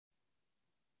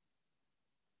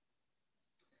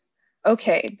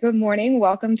Okay, good morning.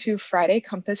 Welcome to Friday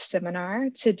Compass Seminar.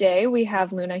 Today we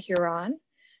have Luna Hiron.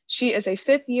 She is a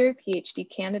fifth-year PhD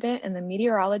candidate in the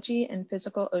Meteorology and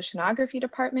Physical Oceanography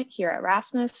Department here at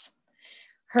RSMAS.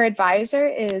 Her advisor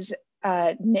is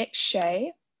Nick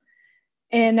Shea.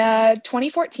 In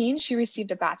 2014, she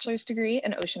received a bachelor's degree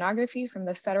in oceanography from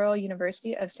the Federal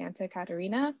University of Santa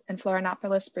Catarina in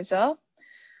Florianópolis, Brazil.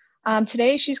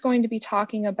 Today, she's going to be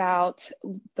talking about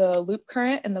the loop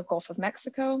current in the Gulf of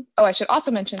Mexico. Oh, I should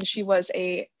also mention she was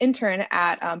an intern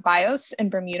at BIOS in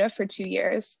Bermuda for 2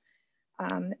 years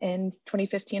in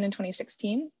 2015 and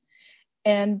 2016.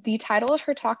 And the title of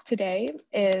her talk today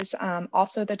is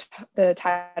also the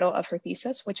title of her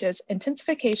thesis, which is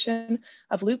Intensification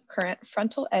of Loop Current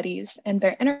Frontal Eddies and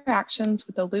Their Interactions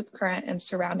with the Loop Current and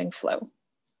Surrounding Flow.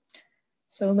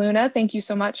 So Luna, thank you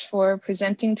so much for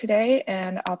presenting today,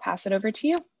 and I'll pass it over to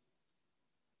you.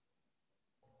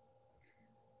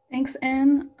 Thanks,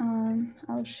 Anne.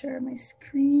 I'll share my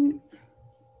screen.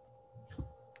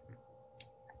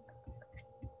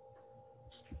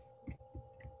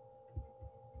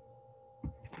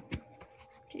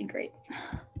 Okay, great.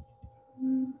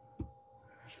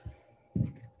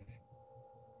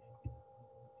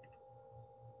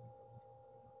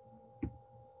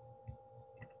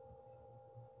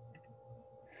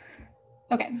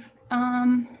 Okay,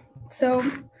 so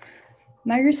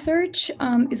my research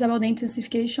is about the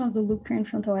intensification of the loop current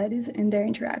frontal eddies and their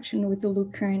interaction with the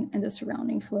loop current and the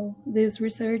surrounding flow. This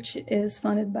research is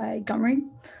funded by GOMRI.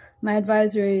 My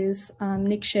advisor is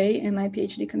Nick Shea, and my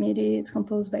PhD committee is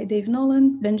composed by Dave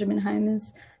Nolan, Benjamin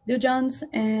Hymas, Bill Johns,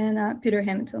 and Peter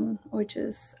Hamilton, which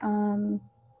is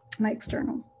my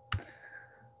external.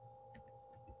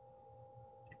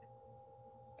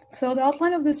 So the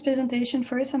outline of this presentation,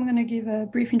 first I'm going to give a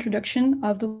brief introduction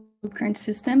of the loop current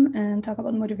system and talk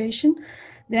about motivation.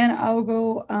 Then I'll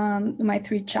go my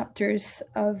 3 chapters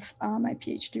of my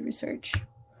PhD research.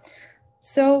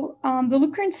 So the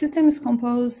loop current system is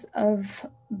composed of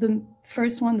the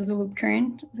first one is the loop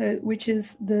current, which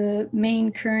is the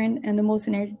main current and the most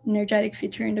energetic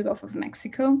feature in the Gulf of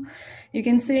Mexico. You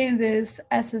can see in this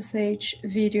SSH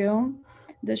video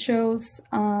that shows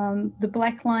the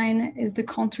black line is the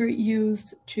contour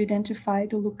used to identify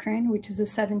the loop current, which is a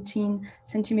 17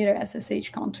 centimeter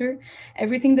SSH contour.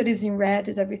 Everything that is in red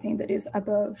is everything that is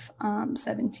above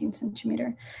 17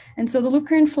 centimeter. And so the loop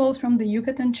current flows from the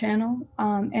Yucatan Channel,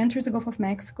 enters the Gulf of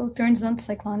Mexico, turns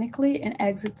anticyclonically, and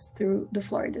exits through the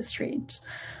Florida Strait.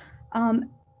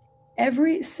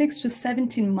 Every 6 to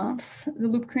 17 months, the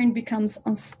loop current becomes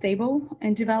unstable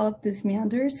and develops these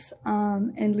meanders,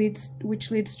 which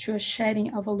leads to a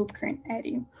shedding of a loop current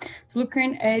eddy. So loop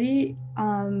current eddy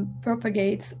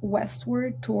propagates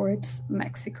westward towards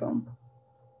Mexico.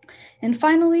 And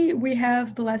finally, we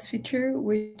have the last feature,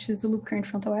 which is the loop current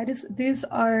frontal eddies. These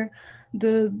are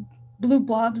the blue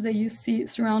blobs that you see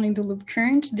surrounding the loop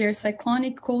current. They're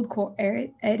cyclonic cold core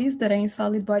eddies that are in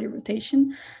solid body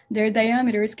rotation. Their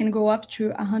diameters can go up to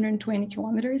 120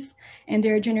 kilometers, and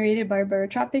they're generated by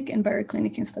barotropic and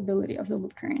baroclinic instability of the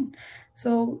loop current.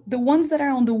 So the ones that are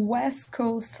on the west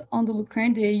coast on the loop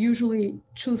current, they're usually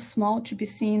too small to be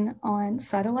seen on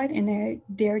satellite, and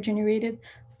they're generated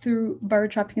through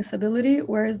barotropic instability,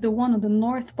 whereas the one on the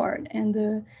north part and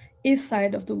the east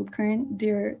side of the loop current,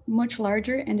 they're much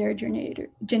larger and they're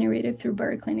generated through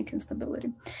baroclinic instability.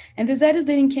 And these eddies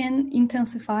then can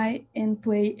intensify and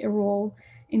play a role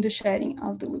in the shedding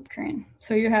of the loop current.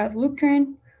 So you have loop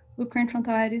current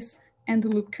frontal eddies, and the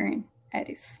loop current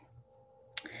eddies.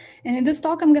 And in this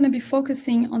talk, I'm going to be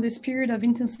focusing on this period of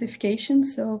intensification.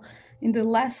 So in the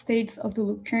last stages of the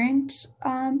loop current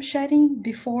shedding,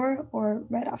 before or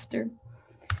right after.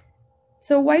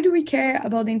 So why do we care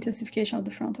about the intensification of the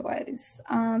frontal eddies?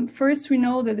 First, we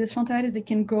know that these frontal eddies, they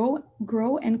can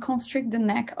grow and constrict the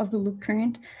neck of the loop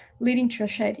current, leading to a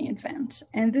shedding event.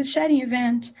 And this shedding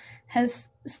event is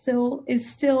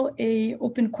still a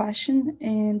open question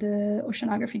in the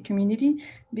oceanography community,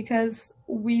 because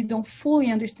we don't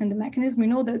fully understand the mechanism. We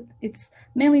know that it's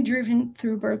mainly driven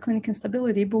through baroclinic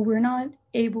instability, but we're not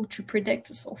able to predict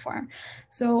so far.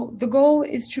 So the goal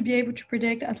is to be able to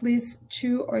predict at least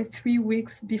 2 or 3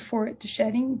 weeks before the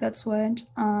shedding. That's what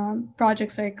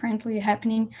projects are currently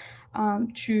happening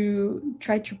to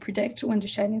try to predict when the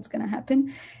shedding is going to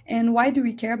happen. And why do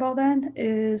we care about that?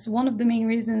 Is one of the main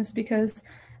reasons because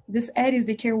these eddies,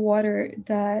 they carry water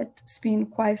that spin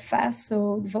quite fast,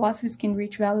 so the velocities can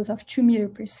reach values of 2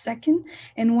 meters per second.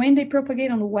 And when they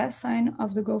propagate on the west side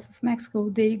of the Gulf of Mexico,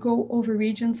 they go over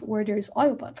regions where there's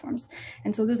oil platforms.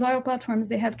 And so these oil platforms,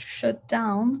 they have to shut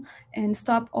down and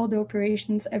stop all the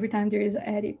operations every time there is an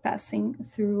eddy passing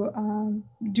through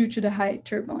due to the high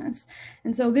turbulence.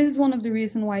 And so this is one of the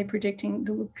reasons why predicting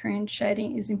the loop current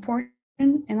shedding is important,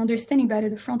 and understanding better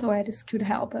the frontal eddies could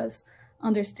help us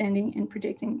understanding and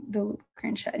predicting the loop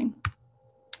current shedding.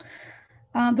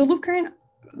 The loop current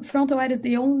frontal eddies,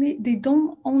 they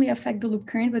don't only affect the loop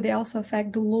current, but they also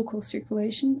affect the local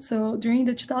circulation. So during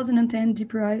the 2010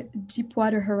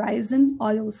 Deepwater Horizon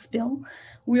oil spill,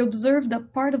 we observed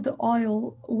that part of the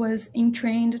oil was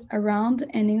entrained around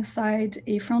and inside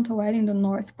a frontal eddy in the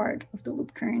north part of the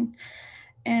loop current.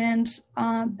 And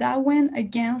that went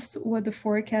against what the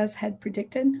forecast had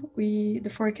predicted. The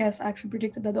forecast actually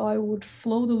predicted that the oil would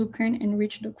flow the loop current and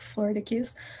reach the Florida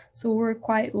Keys. So we're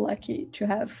quite lucky to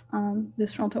have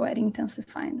this frontal eddy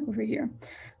intensifying over here.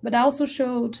 But I also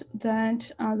showed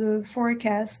that the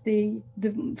forecast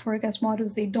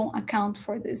models, they don't account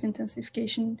for this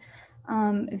intensification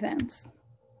events.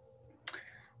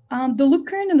 The loop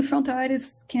current and the frontal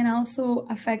eddies can also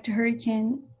affect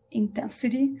hurricane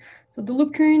intensity. So the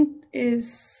loop current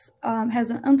has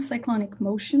an anticyclonic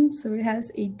motion, so it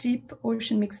has a deep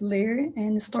ocean mix layer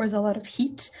and stores a lot of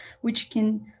heat, which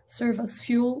can serve as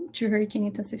fuel to hurricane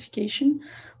intensification.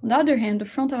 On the other hand, the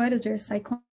frontal eddies, they're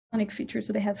cyclonic features,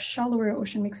 so they have shallower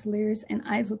ocean mix layers and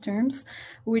isotherms,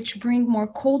 which bring more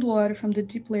cold water from the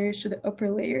deep layers to the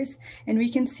upper layers. And we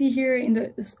can see here in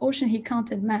this ocean heat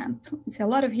content map, you see a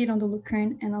lot of heat on the loop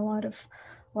current and a lot of,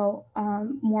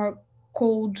 more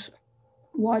cold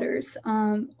waters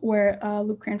where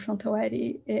loop current frontal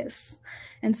eddy is.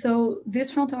 And so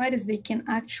these frontal eddies, they can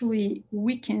actually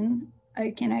weaken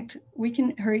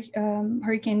hurricane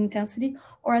intensity,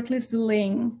 or at least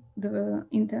delaying the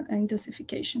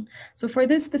intensification. So for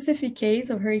this specific case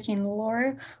of Hurricane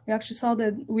Laura, we actually saw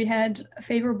that we had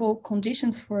favorable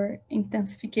conditions for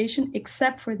intensification,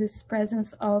 except for this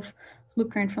presence of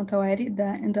loop current frontal eddy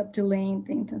that end up delaying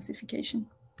the intensification.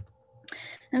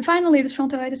 And finally, these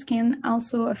frontal eddies can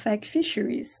also affect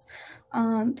fisheries.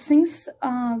 Since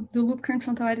the loop current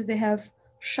frontal eddies, they have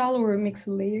shallower mixed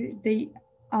layer, they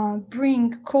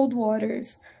bring cold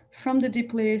waters from the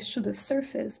deep layers to the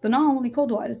surface, but not only cold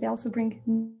waters, they also bring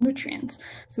nutrients.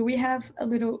 So we have a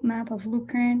little map of loop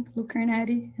current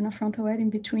eddy, and a frontal eddy in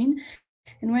between.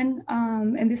 And when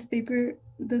in this paper,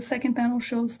 the second panel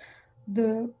shows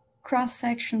the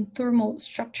cross-section thermal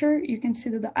structure, you can see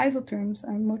that the isotherms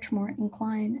are much more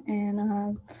inclined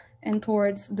and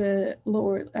towards the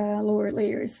lower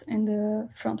layers in the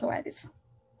frontal eddies.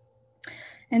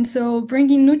 And so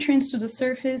bringing nutrients to the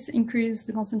surface increases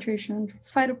the concentration of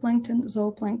phytoplankton,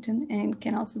 zooplankton, and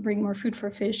can also bring more food for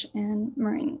fish and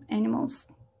marine animals.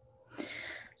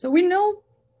 So we know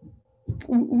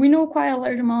quite a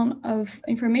large amount of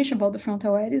information about the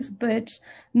frontal eddies, but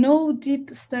no deep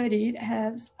study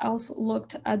has also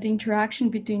looked at the interaction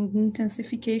between the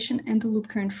intensification and the loop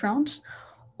current front,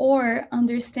 or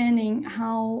understanding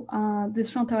how these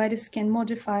frontal eddies can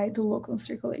modify the local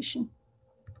circulation.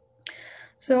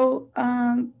 So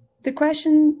the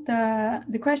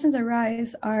questions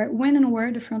arise are when and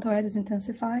where the frontal eddies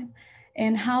intensify,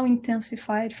 and how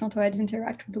intensified frontal eddies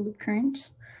interact with the loop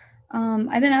current.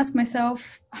 I then ask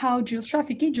myself how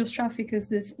geostrophic is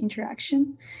this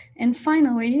interaction? And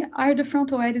finally, are the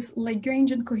frontal eddies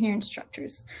Lagrangian coherent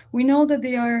structures? We know that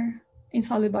they are in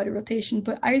solid body rotation,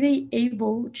 but are they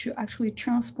able to actually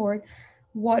transport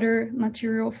water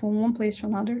material from one place to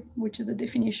another, which is a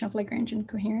definition of Lagrangian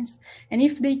coherence? And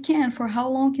if they can, for how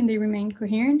long can they remain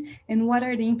coherent? And what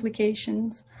are the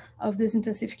implications of this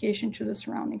intensification to the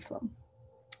surrounding flow?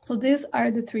 So these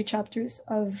are the three chapters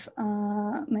of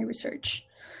my research.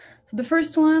 So the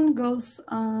first one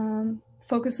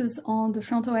focuses on the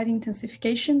frontal eddy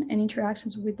intensification and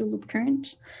interactions with the loop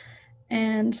current.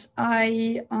 And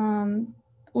I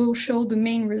will show the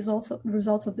main results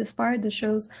of this part that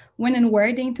shows when and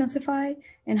where they intensify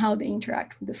and how they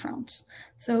interact with the front.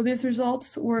 So these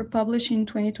results were published in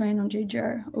 2020 on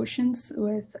JGR Oceans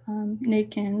with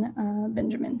Nick and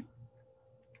Benjamin.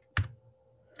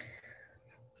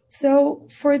 So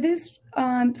for this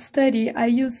study, I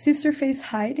used sea surface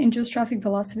height and geostrophic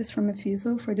velocities from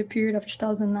FISO for the period of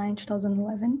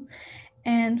 2009-2011.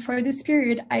 And for this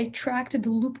period, I tracked the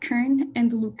loop current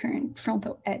and the loop current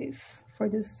frontal eddies for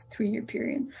this 3-year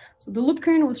period. So the loop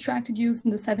current was tracked using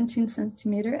the 17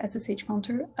 centimeter SSH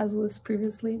contour, as was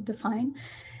previously defined.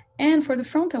 And for the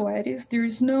frontal eddies, there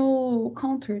is no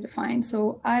contour defined.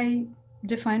 So I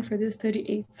defined for this study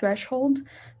a threshold,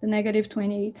 the negative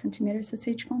 28 centimeters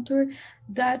SH contour,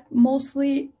 that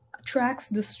mostly tracks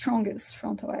the strongest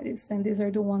frontal eddies. And these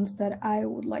are the ones that I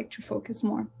would like to focus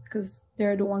more because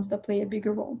they're the ones that play a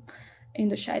bigger role in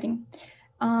the shedding.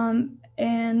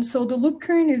 And so the loop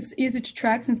current is easy to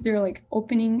track since they're like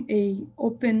opening a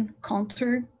open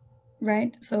contour,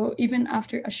 right? So even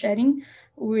after a shedding,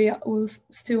 we will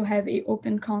still have a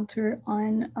open contour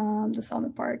on the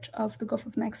southern part of the Gulf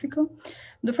of Mexico.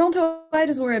 The frontal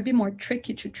eddies were a bit more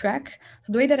tricky to track.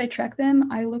 So the way that I track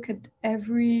them, I look at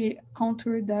every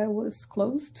contour that was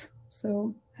closed,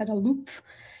 so had a loop.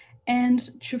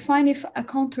 And to find if a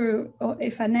contour or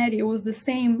if an eddy was the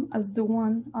same as the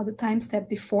one at the time step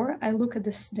before, I look at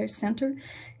their center.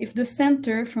 If the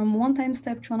center from one time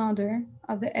step to another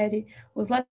of the eddy was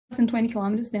less than 20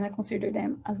 kilometers, then I consider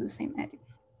them as the same eddy.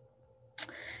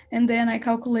 And then I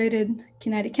calculated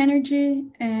kinetic energy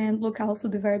and look also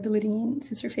the variability in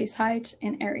sister phase height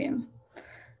and area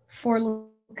for loop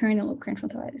current and loop current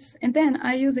frontal eddies. And then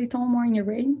I use a Toll-Morin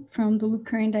array from the loop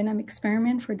current dynamic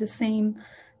experiment for the same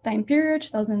time period,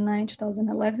 2009,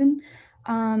 2011.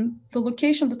 The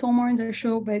location of the Toll-Morins are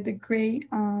shown by the gray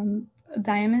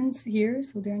diamonds here,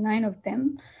 so there are 9 of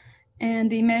them.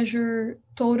 And they measure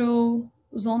total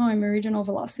zonal and meridional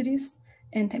velocities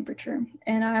and temperature.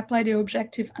 And I applied the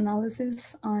objective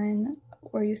analysis on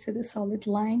where you see the solid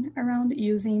line around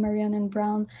using Marianne and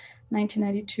Brown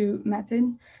 1992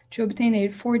 method to obtain a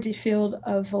 4D field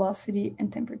of velocity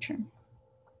and temperature.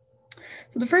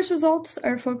 So the first results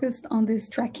are focused on this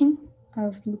tracking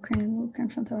of the loop current and loop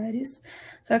current frontal eddies.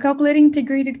 So I calculated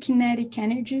integrated kinetic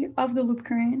energy of the loop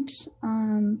current,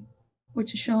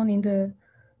 which is shown in the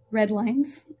red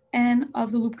lines, and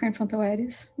of the loop current frontal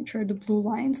eddies, which are the blue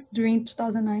lines, during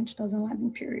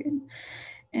 2009-2011 period.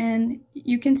 And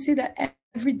you can see that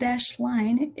every dashed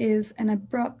line is an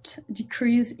abrupt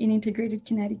decrease in integrated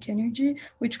kinetic energy,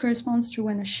 which corresponds to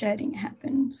when a shedding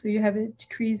happened. So you have a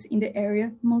decrease in the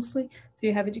area mostly, so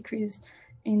you have a decrease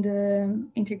in the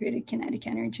integrated kinetic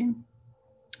energy.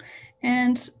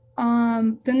 And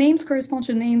the names correspond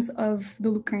to names of the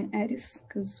loop current eddies,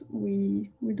 because we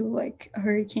do like a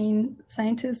hurricane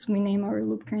scientists, we name our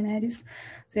loop current eddies.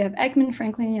 So you have Ekman,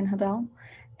 Franklin, and Hadal.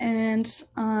 And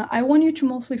I want you to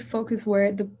mostly focus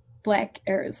where the black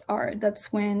areas are.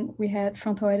 That's when we had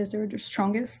frontal eddies that were the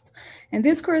strongest. And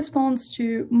this corresponds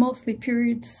to mostly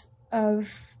periods of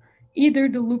either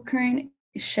the loop current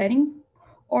is shedding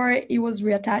or it was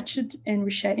reattached and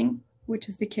reshedding, which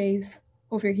is the case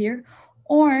over here.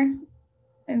 Or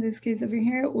in this case over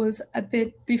here, it was a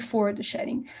bit before the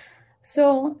shedding.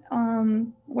 So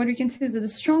what we can see is that the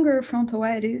stronger frontal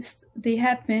eddies, they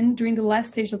happen during the last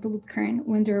stage of the loop current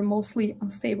when they're mostly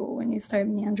unstable, when you start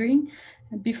meandering,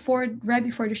 right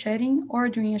before the shedding or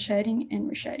during a shedding and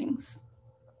resheddings.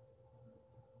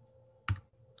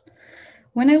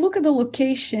 When I look at the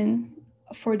location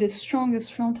for the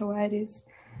strongest frontal eddies,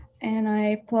 and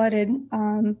I plotted,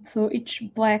 so each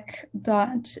black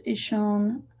dot is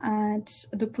shown at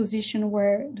the position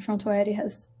where the frontal eddy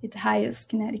has its highest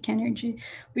kinetic energy.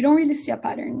 We don't really see a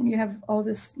pattern. You have all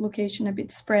this location a bit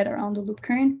spread around the loop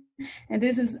current. And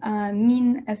this is a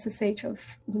mean SSH of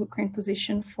the loop current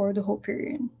position for the whole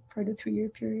period, for the 3-year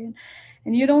period.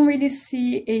 And you don't really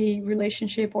see a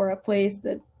relationship or a place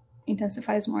that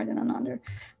intensifies more than another.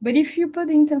 But if you put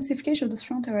the intensification of the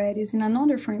frontal eddies in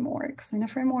another framework, so in a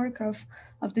framework of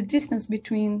the distance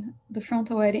between the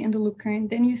frontal eddy and the loop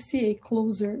current, then you see a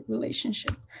closer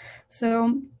relationship.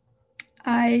 So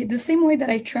the same way that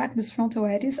I track these frontal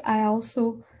eddies, I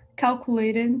also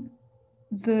calculated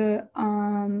the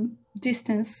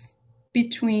distance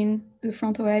between the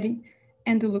frontal eddy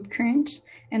and the loop current,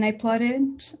 and I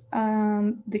plotted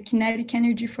the kinetic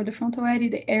energy for the frontal eddy,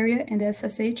 the area, and the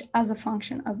SSH as a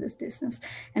function of this distance.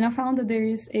 And I found that there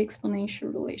is an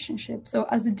exponential relationship. So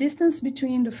as the distance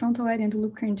between the frontal eddy and the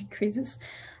loop current decreases,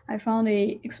 I found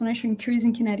an exponential increase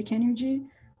in kinetic energy,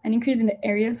 an increase in the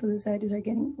area, so these eddies are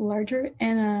getting larger,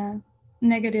 and a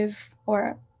negative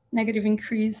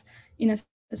increase in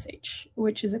SSH,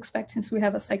 which is expected since we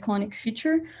have a cyclonic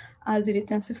feature. As it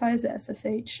intensifies, the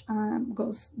SSH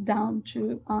goes down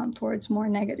to towards more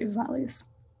negative values.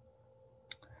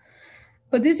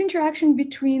 But this interaction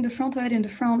between the frontal eddy and the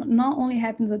frown not only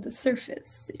happens at the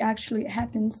surface, it actually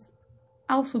happens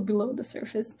also below the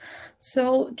surface.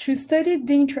 So to study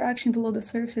the interaction below the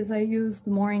surface, I used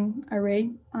the Morin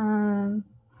array.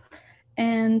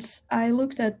 And I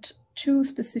looked at 2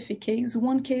 specific cases,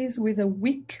 one case with a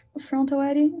weak frontal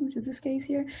eddy, which is this case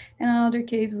here, and another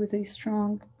case with a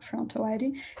strong frontal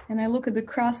eddy. And I look at the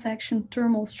cross-section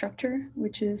thermal structure,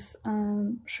 which is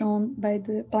shown by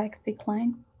the black thick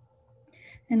line.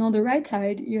 And on the right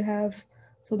side, you have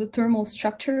the thermal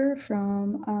structure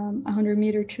from 100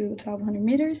 meters to 1200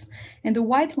 meters. And the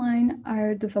white line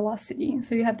are the velocity.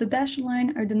 So you have the dashed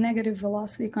line are the negative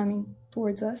velocity coming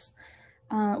towards us,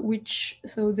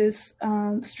 this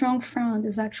strong front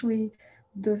is actually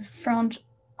the front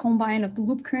combine of the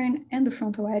loop current and the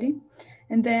frontal eddy.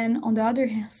 And then on the other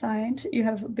side, you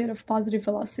have a bit of positive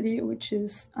velocity, which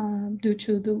is due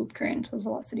to the loop current, so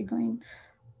velocity going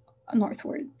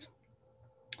northward.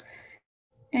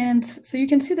 And so you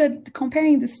can see that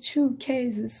comparing these two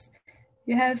cases,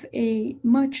 you have a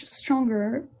much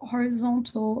stronger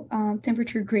horizontal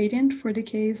temperature gradient for the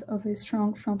case of a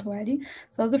strong frontal eddy.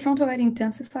 So as the frontal eddy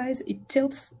intensifies, it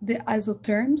tilts the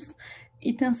isotherms,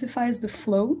 intensifies the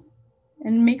flow,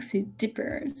 and makes it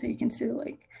deeper. So you can see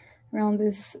like around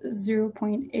this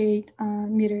 0.8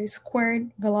 meters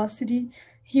squared velocity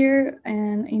here,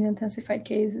 and in the intensified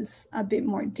case is a bit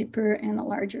more deeper and a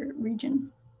larger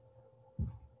region.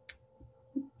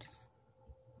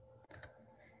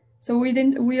 So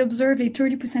we observed a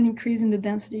 30% increase in the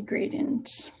density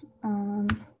gradient.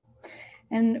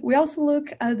 And we also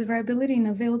look at the variability in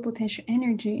available potential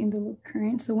energy in the loop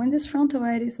current. So when this frontal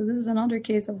eddy, so this is another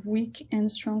case of weak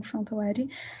and strong frontal eddy,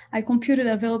 I computed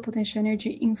available potential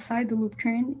energy inside the loop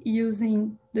current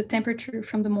using the temperature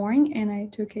from the mooring, and I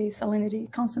took a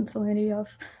constant salinity of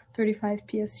 35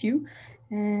 PSU,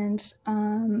 and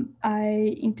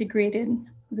I integrated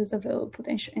this available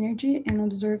potential energy and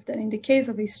observed that in the case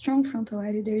of a strong frontal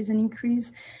eddy, there is an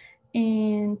increase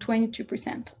in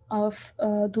 22% of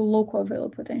the local available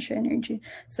potential energy.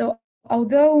 So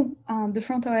although the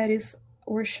frontal eddies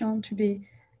were shown to be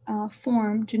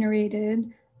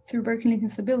generated through Birkeling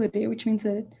instability, which means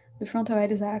that the frontal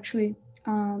eddies are actually,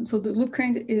 so the loop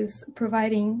current is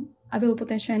providing available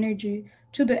potential energy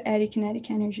to the eddy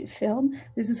kinetic energy field.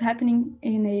 This is happening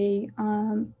in a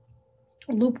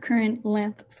loop current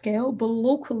length scale, but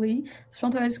locally,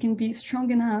 frontal eddies can be strong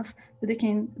enough that they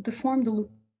can deform the loop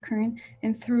current,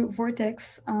 and through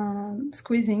vortex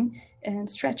squeezing and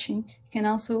stretching can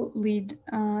also lead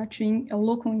to a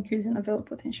local increase in available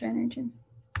potential energy.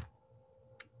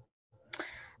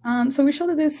 So we show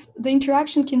that the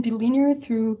interaction can be linear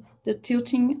through the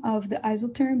tilting of the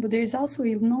isotherm, but there is also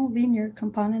a non-linear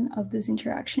component of this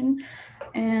interaction.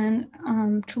 And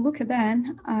to look at that,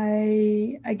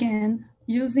 again,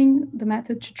 using the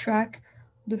method to track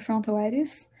the frontal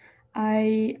eddies,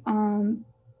 I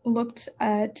looked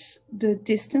at the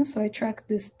distance, so I tracked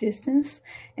this distance,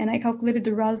 and I calculated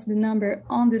the RSMAS number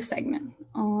on this segment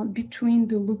between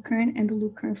the loop current and the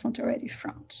loop current frontal eddy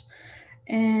front.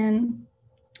 And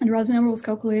the RSMAS number was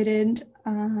calculated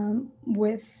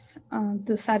with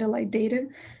the satellite data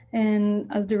and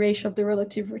as the ratio of the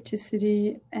relative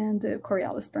vorticity and the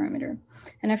Coriolis parameter.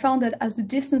 And I found that as the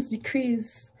distance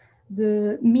decreased,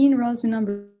 the mean RSMAS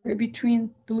number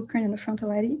between the loop current and the frontal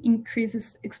eddy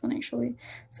increases exponentially.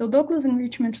 So Douglas and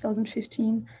Richmond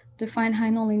 2015 defined high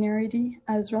nonlinearity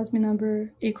as RSMAS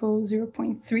number equals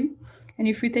 0.3. And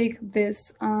if we take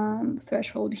this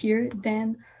threshold here,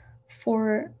 then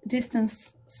for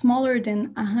distance smaller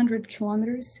than 100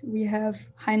 kilometers, we have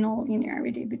high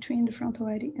nonlinearity between the frontal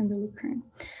eddy and the loop current.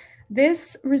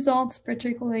 This result's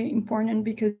particularly important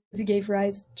because it gave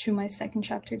rise to my second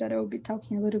chapter that I will be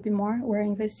talking a little bit more, where I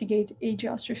investigate a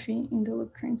geostrophy in the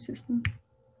loop current system.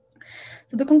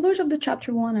 So the conclusion of the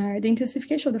chapter 1 are the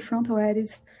intensification of the frontal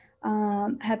eddies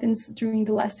happens during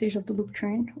the last stage of the loop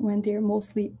current when they're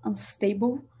mostly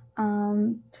unstable.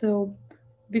 So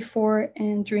before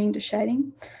and during the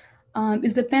shedding.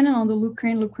 Is dependent on the loop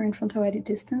current frontal eddy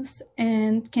distance,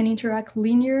 and can interact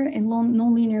linear and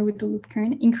non-linear with the loop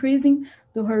current, increasing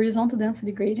the horizontal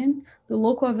density gradient, the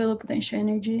local available potential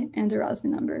energy, and the RSMAS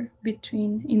number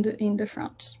in the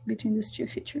front between these two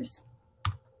features.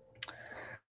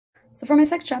 So for my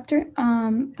second chapter,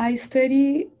 I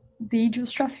study the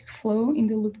geostrophic flow in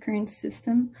the loop current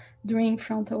system during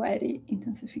frontal eddy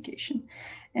intensification.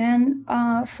 And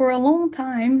for a long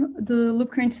time, the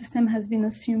loop current system has been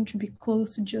assumed to be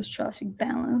close to geostrophic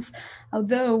balance,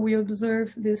 although we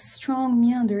observe these strong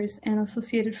meanders and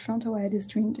associated frontal eddies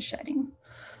during the shedding.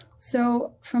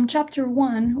 So from chapter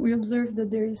 1, we observe that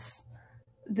there's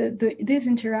this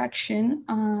interaction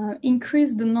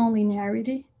increased the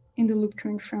nonlinearity in the loop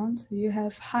current front. So you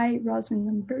have high RSMAS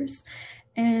numbers,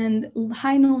 and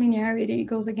high nonlinearity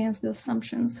goes against the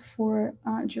assumptions for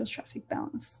geostrophic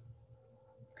balance.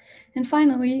 And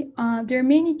finally, there are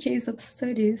many cases of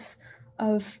studies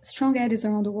of strong eddies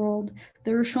around the world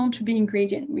that are shown to be in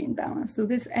gradient wind balance. So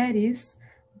these eddies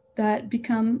that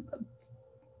become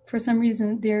for some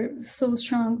reason, they're so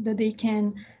strong that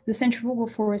the centrifugal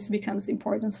force becomes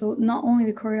important. So not only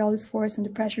the Coriolis force and the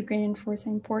pressure gradient force are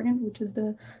important, which is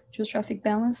the geostrophic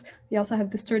balance, we also have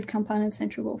this third component,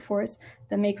 centrifugal force,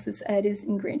 that makes this eddies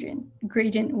in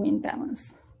gradient wind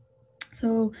balance.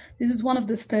 So this is one of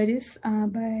the studies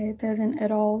by Bevan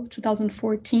et al.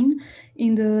 2014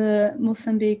 in the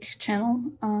Mozambique Channel,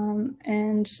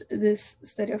 and this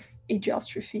study of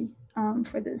geostrophy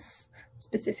for this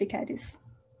specific eddies.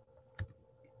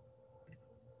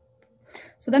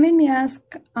 So that made me ask,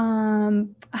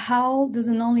 how does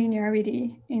a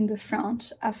nonlinearity in the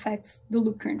front affects the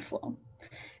loop current flow?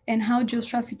 And how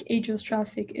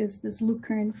geostrophic is this loop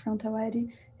current frontal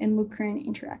eddy and loop current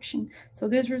interaction? So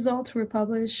these results were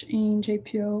published in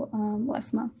JPO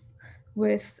last month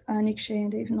with Nick Shea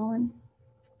and Dave Nolan.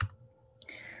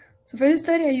 So for this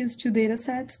study, I used two data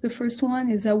sets. The first one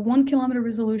is a 1 kilometer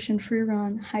resolution free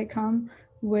run HICOM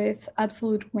with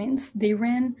absolute winds. They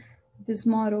ran this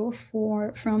model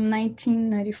from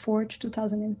 1994 to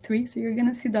 2003. So you're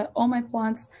gonna see that all my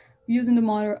plots using the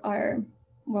model are,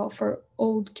 well, for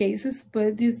old cases,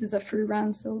 but this is a free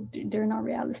run, so they're not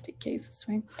realistic cases,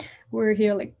 right? We're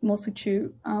here like mostly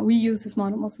we use this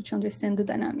model mostly to understand the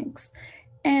dynamics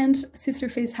and sea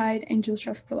surface height and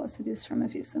geostrophic velocities from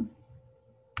AVISA.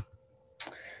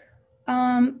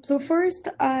 So first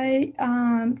I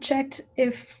checked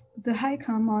if the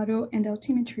HICOM model and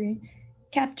altimetry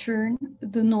captured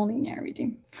the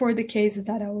nonlinearity for the cases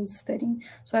that I was studying.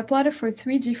 So I plotted for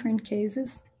 3 different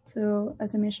cases. So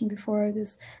as I mentioned before,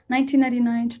 this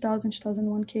 1999, 2000,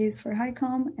 2001 case for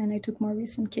HICOM, and I took more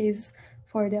recent cases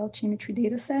for the altimetry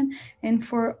dataset. And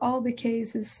for all the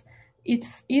cases,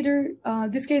 it's either,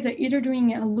 these cases are either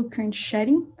doing a loop current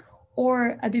shedding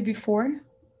or a bit before,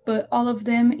 but all of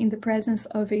them in the presence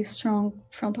of a strong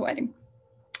frontal eddy.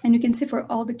 And you can see for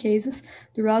all the cases,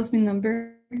 the RSMAS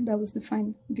number that was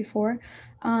defined before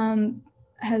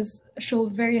has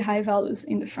showed very high values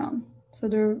in the front. So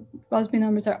the RSMAS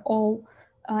numbers are all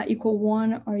equal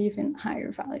 1 or even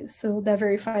higher values. So that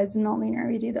verifies the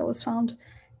nonlinearity that was found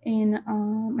in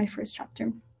my first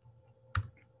chapter.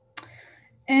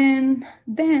 And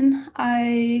then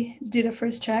I did a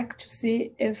first check to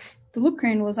see if the loop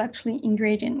current was actually in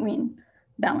gradient wind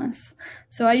balance.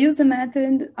 So I used the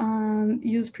method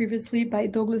used previously by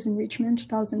Douglas and Richmond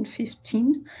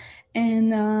 2015.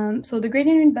 And so the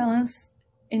gradient wind balance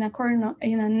in a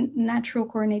natural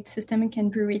coordinate system, it can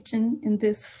be written in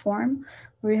this form,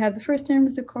 where you have the first term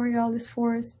is the Coriolis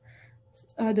force,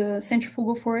 the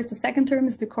centrifugal force, the second term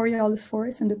is the Coriolis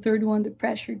force, and the third one, the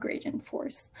pressure gradient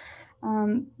force.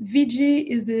 VGR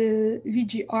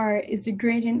is the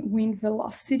gradient wind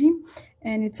velocity,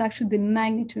 and it's actually the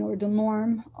magnitude or the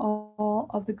norm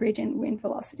of the gradient wind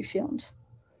velocity field.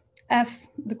 F,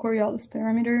 the Coriolis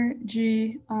parameter,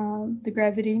 G, the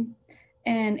gravity,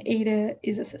 and eta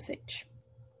is SSH.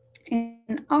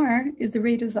 And R is the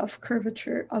radius of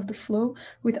curvature of the flow,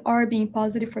 with R being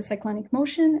positive for cyclonic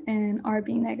motion and R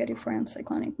being negative for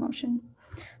anticyclonic motion.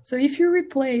 So if you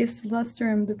replace the last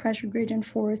term, the pressure gradient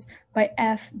force, by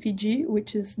FVG,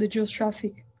 which is the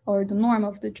geostrophic or the norm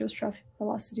of the geostrophic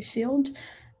velocity field,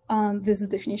 this is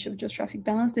the definition of geostrophic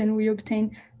balance, then we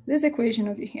obtain this equation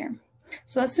over here.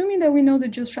 So assuming that we know the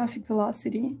geostrophic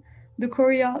velocity, the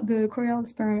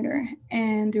Coriolis parameter,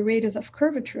 and the radius of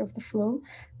curvature of the flow,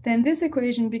 then this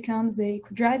equation becomes a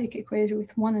quadratic equation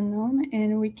with one unknown,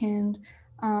 and we can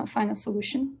find a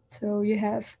solution. So you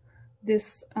have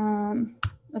this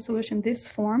a solution this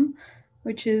form,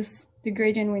 which is the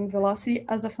gradient wind velocity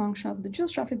as a function of the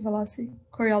geostrophic velocity,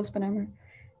 Coriolis parameter,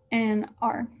 and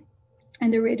R,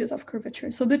 and the radius of curvature.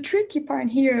 So the tricky part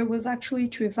here was actually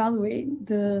to evaluate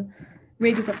the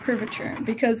radius of curvature,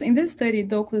 because in this study,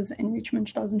 Douglas and Richmond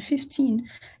 2015,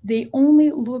 they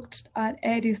only looked at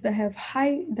eddies that had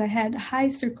high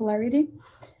circularity,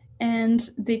 and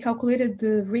they calculated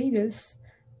the radius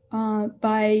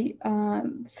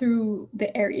through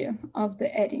the area of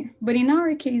the eddy. But in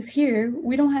our case here,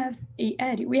 we don't have a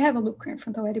eddy. We have a loop current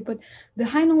frontal eddy, but the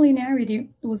high nonlinearity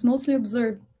was mostly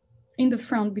observed in the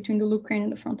front between the loop current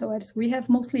and the frontal eddy. So we have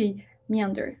mostly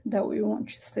meander that we want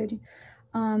to study.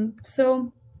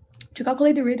 So to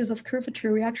calculate the radius of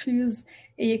curvature, we actually use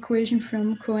an equation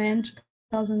from Cohen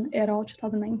et al.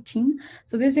 2019.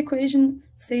 So this equation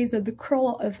says that the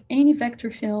curl of any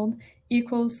vector field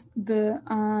equals the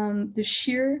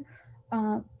shear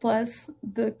plus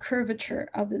the curvature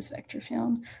of this vector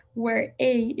field, where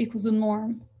A equals the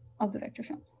norm of the vector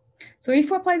field. So if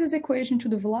we apply this equation to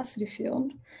the velocity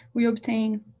field, we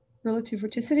obtain relative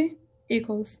vorticity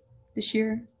equals the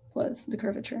shear plus the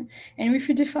curvature. And if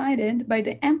we divide it by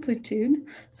the amplitude,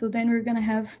 so then we're going to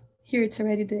have here it's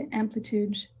already the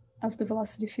amplitude of the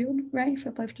velocity field, right? If I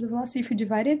apply to the velocity, if we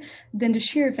divide it, then the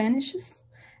shear vanishes,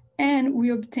 and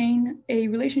we obtain a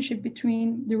relationship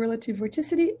between the relative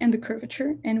vorticity and the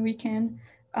curvature, and we can,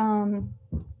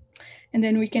 and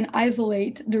then we can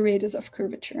isolate the radius of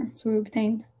curvature. So we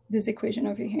obtain this equation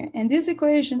over here. And this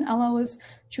equation allows us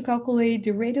to calculate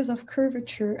the radius of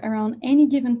curvature around any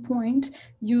given point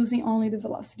using only the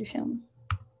velocity field.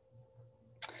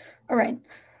 All right,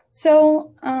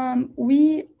 so we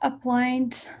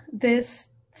applied these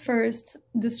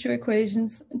two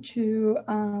equations to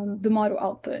the model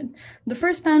output. The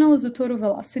first panel is the total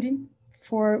velocity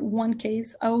for one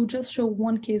case. I will just show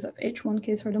one case of each, one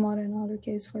case for the model and another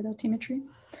case for the altimetry.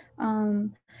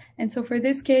 And so for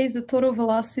this case, the total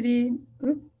velocity,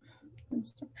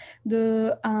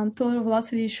 total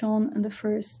velocity is shown in the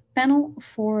first panel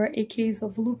for a case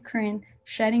of loop current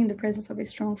shedding in the presence of a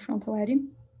strong frontal eddy.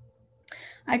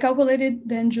 I calculated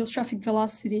the geostrophic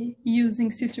velocity using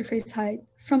sister phase height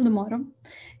from the model.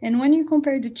 And when you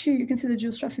compare the two, you can see the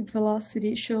geostrophic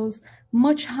velocity shows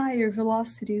much higher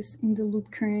velocities in the loop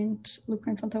current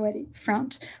frontal eddy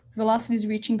front, with velocities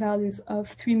reaching values of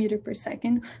 3 meters per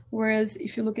second. Whereas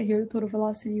if you look at here, the total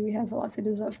velocity, we have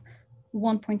velocities of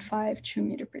 1.5, 2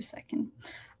 meters per second.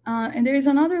 And there is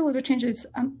another little change that's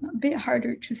a bit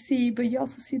harder to see, but you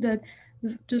also see that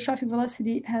the geostrophic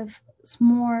velocity has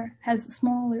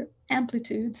smaller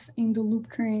amplitudes in the loop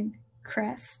current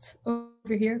crest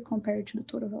over here compared to the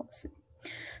total velocity.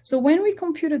 So when we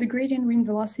computed the gradient wind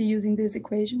velocity using this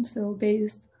equation, so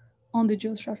based on the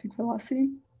geostrophic velocity,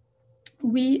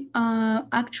 we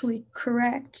actually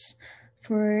correct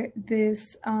for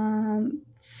this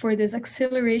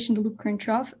acceleration, the loop current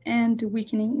trough, and the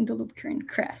weakening in the loop current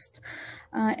crest.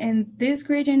 And this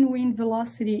gradient wind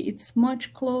velocity, it's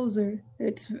much closer.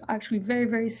 It's actually very,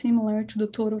 very similar to the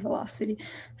total velocity.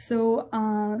 So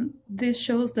this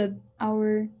shows that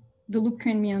the loop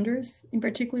current meanders, in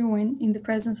particular when in the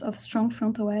presence of strong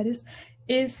frontal eddies,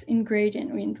 is in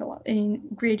gradient wind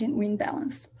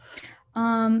balance.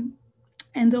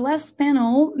 And the last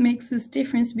panel makes this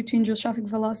difference between geostrophic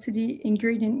velocity and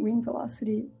gradient wind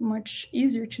velocity much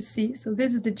easier to see. So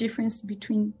this is the difference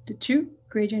between the two,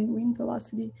 gradient wind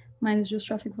velocity minus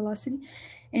geostrophic velocity.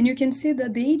 And you can see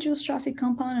that the geostrophic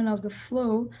component of the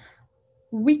flow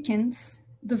weakens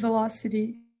the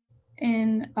velocity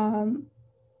and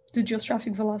the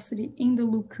geostrophic velocity in the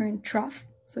loop current trough.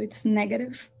 So it's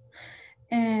negative,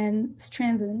 and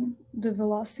strengthen the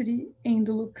velocity in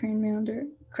the loop current meander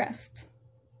crest.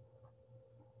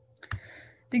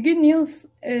 The good news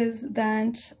is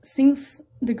that since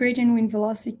the gradient wind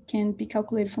velocity can be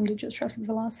calculated from the geostrophic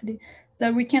velocity,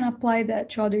 that we can apply that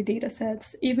to other data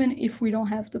sets, even if we don't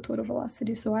have the total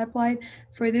velocity. So I applied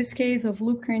for this case of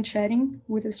loop current shedding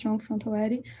with a strong frontal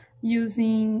eddy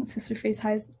using sister phase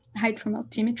height from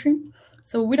altimetry.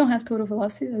 So we don't have total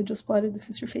velocity. I just plotted the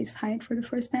sister phase height for the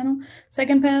first panel.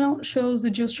 Second panel shows the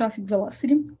geostrophic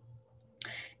velocity.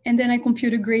 And then I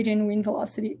computed gradient wind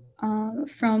velocity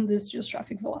from this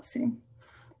geostrophic velocity.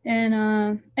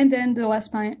 And then the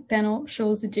last panel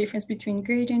shows the difference between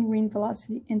gradient wind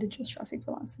velocity and the geostrophic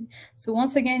velocity. So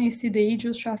once again, you see the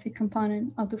geostrophic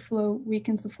component of the flow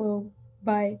weakens the flow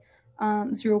by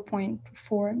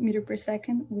 0.4 meter per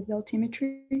second with the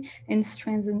altimetry and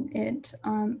strengthen it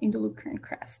in the loop current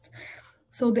crest.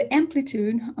 So the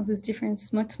amplitude of this difference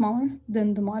is much smaller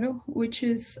than the model, which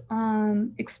is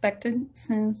expected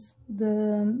since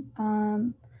the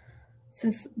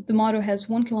model has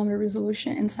 1 kilometer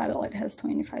resolution and satellite has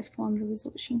 25 kilometer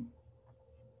resolution.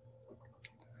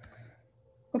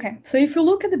 Okay, so if you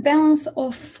look at the balance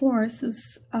of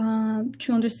forces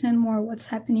to understand more what's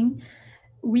happening,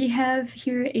 we have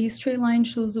here a straight line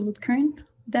shows the loop current,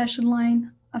 dashed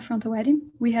line a frontal eddy.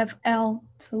 We have L,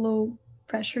 it's a low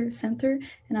pressure center,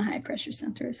 and a high pressure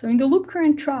center. So in the loop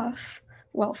current trough,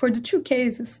 well, for the two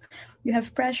cases, you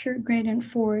have pressure, gradient,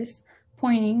 force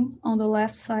pointing on the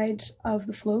left side of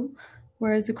the flow,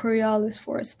 whereas the Coriolis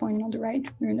force pointing on the right.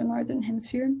 We're in the northern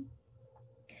hemisphere.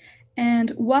 And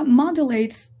what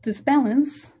modulates this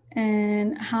balance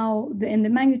and the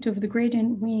magnitude of the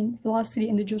gradient wind velocity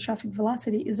and the geostrophic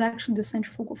velocity is actually the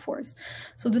centrifugal force.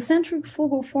 So the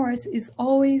centrifugal force is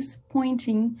always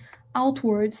pointing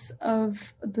outwards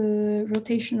of the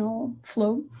rotational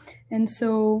flow. And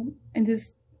so in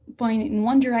this point in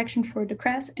one direction for the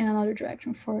crest and another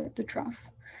direction for the trough.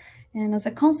 And as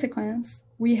a consequence,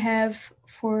 we have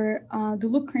for the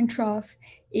loop current trough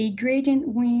a gradient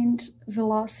wind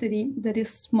velocity that is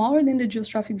smaller than the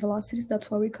geostrophic velocities.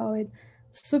 That's why we call it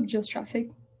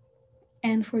subgeostrophic.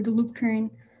 And for the loop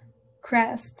current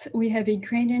crest, we have a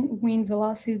gradient wind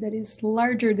velocity that is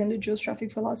larger than the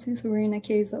geostrophic velocity, so we're in a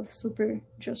case of super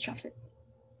geostrophic.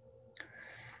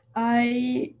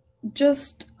 In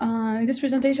this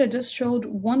presentation, I just showed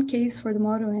one case for the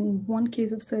model and one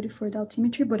case of study for the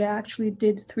altimetry, but I actually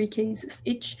did 3 cases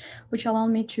each, which allowed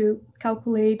me to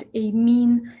calculate a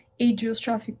mean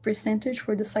ageostrophic percentage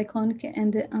for the cyclonic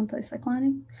and the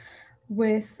anticyclonic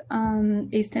with a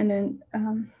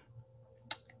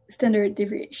standard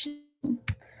deviation.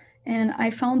 And I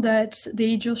found that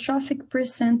the ageostrophic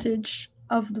percentage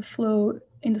of the flow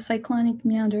in the cyclonic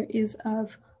meander is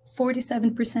of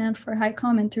 47% for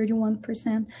HICOM and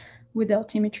 31% with the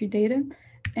altimetry data.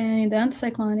 And in the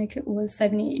anticyclonic, it was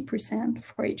 78%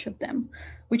 for each of them,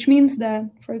 which means that,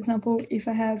 for example, if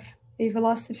I have a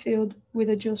velocity field with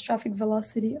a geostrophic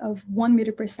velocity of 1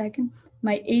 meter per second,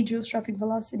 my ageostrophic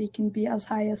velocity can be as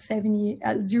high as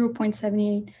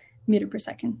 0.78 meter per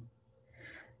second.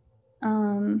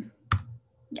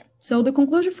 So the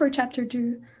conclusion for chapter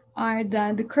 2 are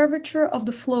that the curvature of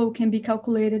the flow can be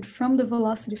calculated from the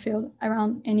velocity field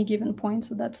around any given point.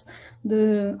 So that's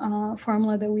the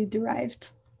formula that we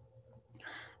derived.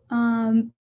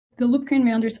 The loop current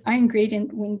meanders are in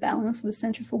gradient wind balance. The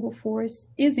centrifugal force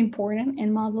is important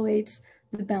and modulates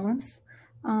the balance.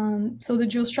 So the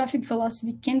geostrophic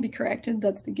velocity can be corrected.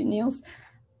 That's the good news.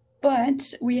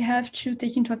 But we have to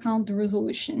take into account the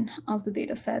resolution of the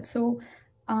data set. So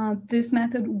this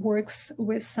method works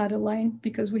with satellite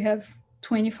because we have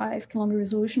 25 kilometer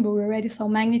resolution, but we already saw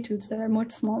magnitudes that are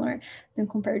much smaller than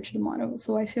compared to the model.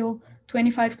 So I feel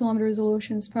 25 kilometer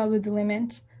resolution is probably the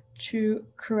limit to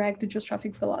correct the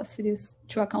geostrophic velocities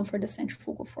to account for the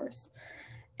centrifugal force.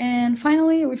 And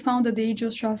finally, we found that the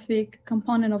geostrophic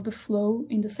component of the flow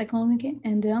in the cyclonic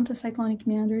and the anticyclonic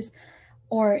meanders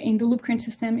or in the loop current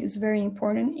system is very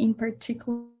important, in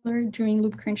particular during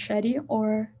loop current shedding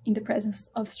or in the presence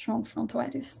of strong frontal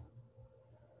eddies.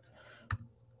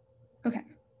 Okay,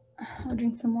 I'll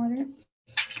drink some water.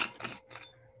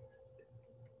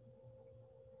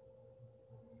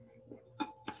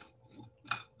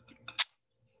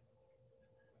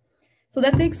 So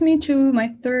that takes me to my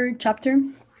 3rd chapter,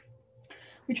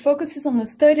 which focuses on the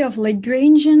study of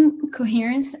Lagrangian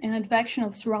coherence and advection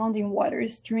of surrounding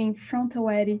waters during frontal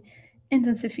eddy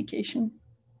intensification.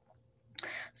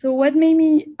 So what made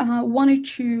me wanted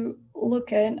to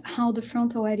look at how the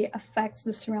frontal eddy affects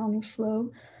the surrounding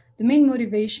flow, the main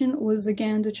motivation was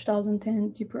again the 2010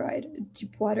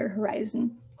 Deepwater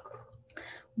Horizon.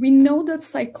 We know that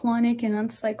cyclonic and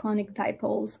anticyclonic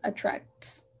dipoles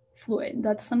attract fluid.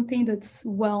 That's something that's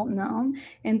well known,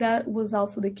 and that was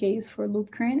also the case for loop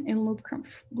current and loop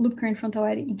current frontal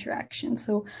eddy interaction.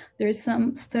 So there's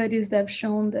some studies that have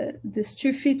shown that these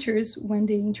 2 features, when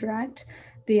they interact,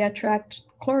 they attract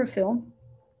chlorophyll,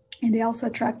 and they also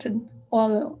attracted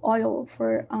oil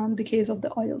for the case of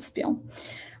the oil spill.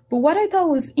 But what I thought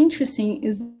was interesting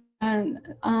is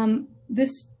that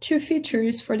these 2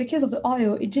 features, for the case of the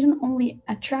oil, it didn't only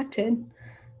attracted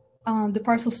the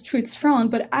parcels to its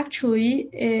front, but actually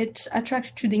it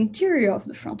attracted to the interior of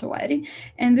the frontal eddy,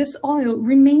 and this oil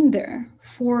remained there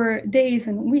for days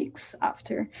and weeks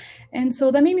after. And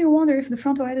so that made me wonder if the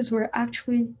frontal eddies were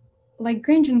actually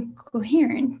Lagrangian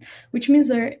coherent, which means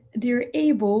they're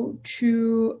able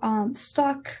to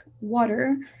stock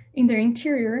water in their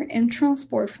interior and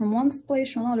transport from one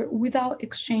place to another without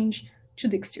exchange to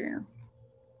the exterior.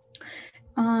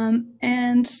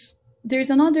 And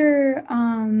there's another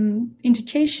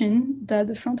indication that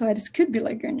the frontal eddies could be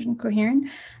Lagrangian coherent.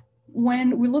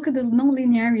 When we look at the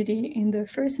nonlinearity in the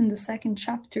 1st and the 2nd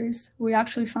chapters, we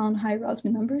actually found high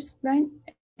RSMAS numbers, right?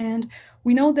 And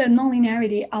we know that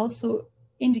nonlinearity also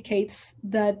indicates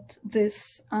that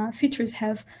these features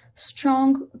have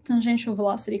strong tangential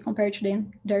velocity compared to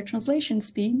their translation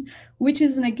speed, which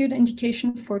is a good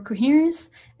indication for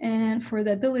coherence and for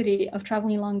the ability of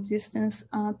traveling long distance,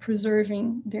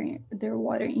 preserving their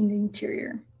water in the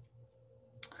interior.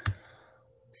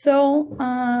 So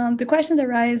the questions that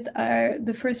arise are,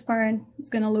 the first part is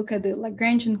going to look at the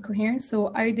Lagrangian coherence.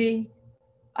 So are the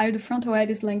frontal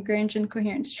eddies Lagrangian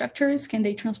coherent structures? Can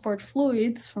they transport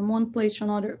fluids from one place to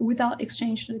another without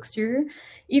exchange to the exterior?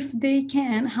 If they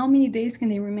can, how many days can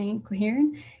they remain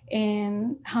coherent?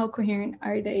 And how coherent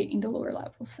are they in the lower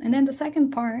levels? And then the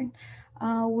second part,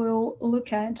 we'll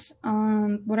look at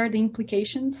what are the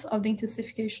implications of the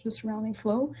intensification of the surrounding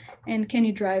flow, and can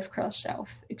you drive cross-shelf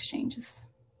exchanges?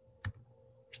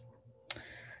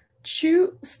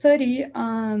 To study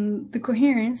the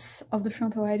coherence of the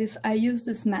frontal eddies, I use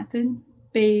this method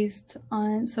based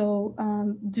on,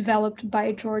 developed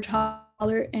by George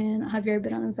Haller and Javier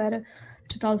Beranavera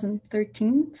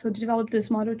 2013. So they developed this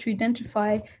model to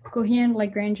identify coherent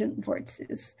Lagrangian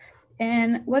vortices.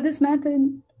 And what this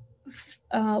method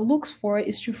looks for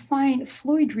is to find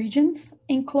fluid regions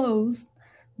enclosed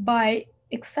by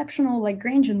exceptional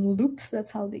Lagrangian loops,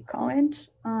 that's how they call it,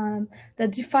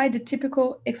 that defy the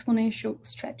typical exponential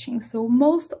stretching. So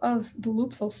most of the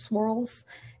loops or swirls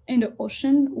in the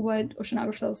ocean, what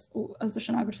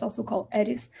oceanographers also call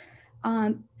eddies,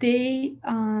 they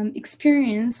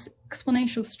experience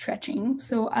exponential stretching.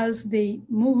 So as they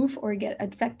move or get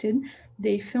advected,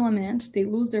 they filament, they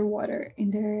lose their water in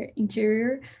their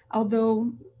interior,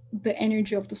 although the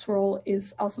energy of the swirl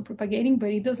is also propagating, but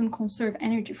it doesn't conserve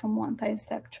energy from one time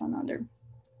step to another.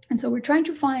 And so we're trying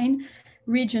to find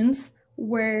regions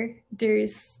where there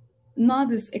is not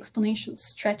this exponential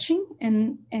stretching.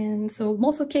 And so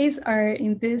most of the cases are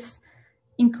in this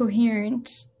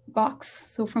incoherent box.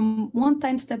 So from one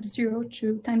time step 0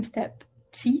 to time step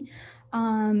t,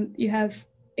 you have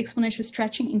exponential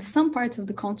stretching in some parts of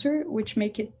the contour, which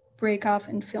make it break off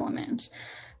and filament.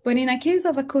 But in a case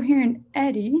of a coherent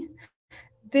eddy,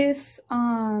 this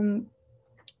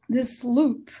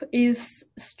loop is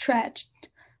stretched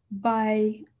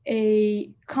by a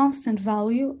constant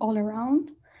value all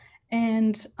around,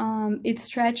 and it's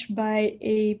stretched by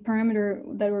a parameter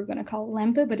that we're going to call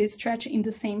lambda, but it's stretched in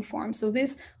the same form. So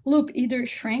this loop either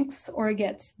shrinks or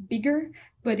gets bigger,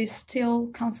 but is still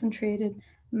concentrated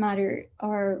matter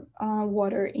or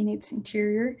water in its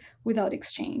interior without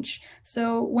exchange.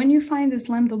 So when you find these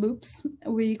lambda loops,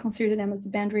 we consider them as the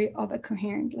boundary of a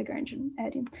coherent Lagrangian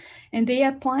eddy. And they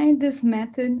applied this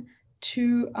method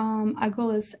to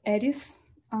Agulhas eddies.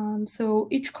 So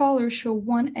each color show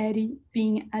one eddy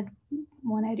being at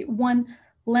one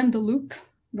lambda loop,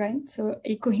 right? So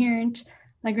a coherent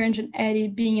Lagrangian eddy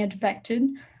being advected.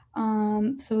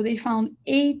 So they found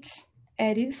 8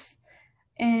 eddies,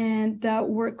 and that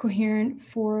were coherent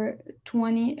for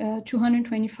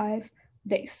 225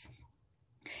 days.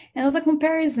 And as a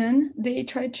comparison, they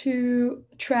tried to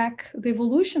track the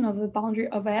evolution of the boundary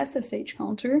of a SSH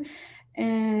counter,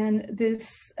 and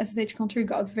this SSH counter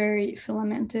got very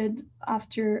filamented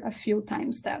after a few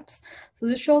time steps. So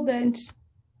this showed that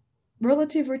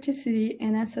relative vorticity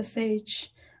and SSH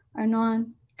are not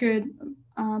good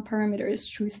parameters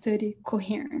to study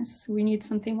coherence. We need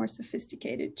something more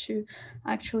sophisticated to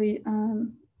actually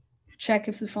check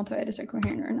if the frontal eddies are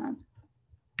coherent or not.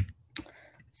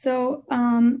 So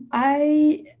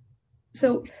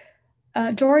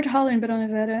George Haller and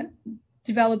Beronavera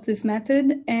developed this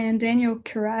method, and Daniel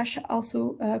Karash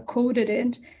also coded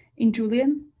it in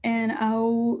Julian. And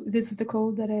this is the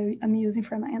code that I'm using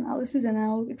for my analysis, and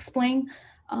I'll explain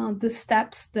the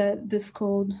steps that this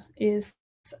code is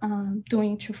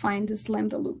doing to find these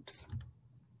lambda loops.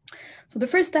 So the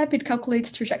first step, it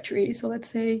calculates trajectory. So let's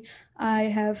say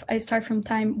I start from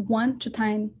time 1 to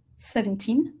time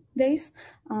 17 days.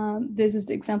 This is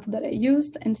the example that I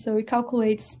used. And so it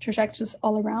calculates trajectories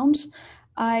all around.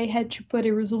 I had to put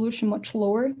a resolution much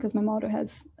lower because my model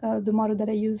has, the model that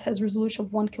I use has resolution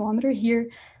of 1 kilometer. Here,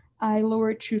 I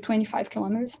lowered to 25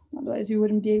 kilometers. Otherwise, you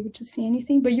wouldn't be able to see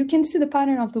anything. But you can see the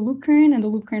pattern of the loop current and the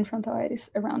loop current frontal eddies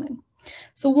around it.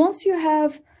 So once you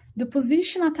have the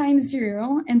position at time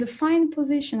 0 and the final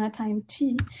position at time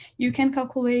t, you can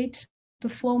calculate the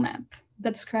flow map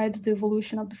that describes the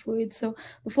evolution of the fluid. So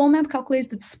the flow map calculates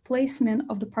the displacement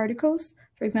of the particles.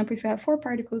 For example, if you have 4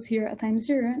 particles here at time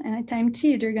 0 and at time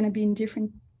t, they're going to be in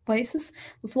different places.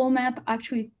 The flow map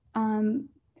actually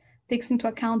takes into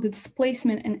account the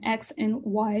displacement in x and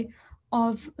y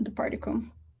of the particle.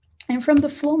 And from the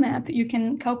flow map, you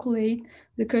can calculate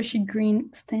the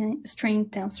Cauchy-Green strain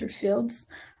tensor fields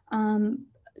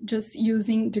just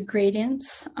using the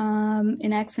gradients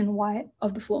in x and y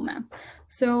of the flow map.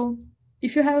 So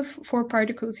if you have 4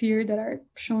 particles here that are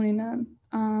shown in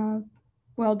a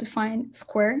well-defined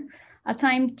square, at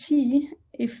time t,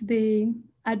 if they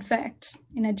advect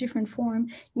in a different form,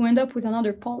 you end up with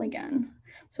another polygon.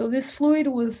 So this fluid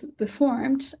was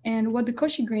deformed, and what the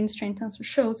Cauchy-Green strain tensor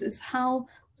shows is how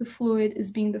the fluid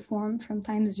is being deformed from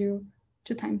time 0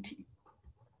 to time t.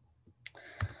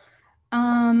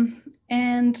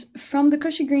 And from the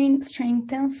Cauchy-Green strain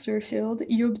tensor field,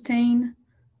 you obtain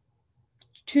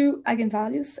 2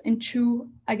 eigenvalues and 2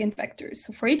 eigenvectors.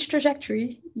 So for each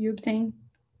trajectory, you obtain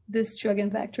these 2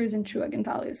 eigenvectors and 2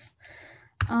 eigenvalues.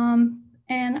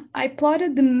 And I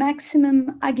plotted the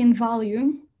maximum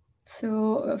eigenvalue,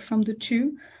 so from the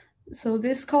 2. So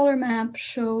this color map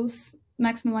shows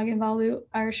maximum eigenvalue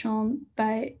are shown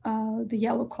by the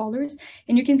yellow colors,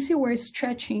 and you can see where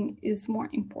stretching is more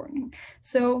important.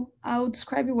 So I'll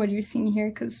describe what you're seeing here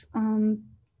because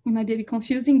it might be a bit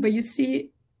confusing, but you see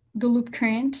the loop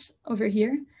current over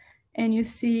here, and you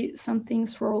see something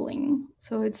swirling.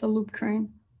 So it's a loop current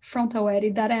frontal eddy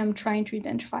that I am trying to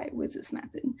identify with this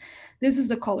method. This is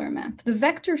the color map. The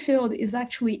vector field is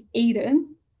actually eta,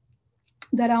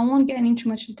 that I won't get into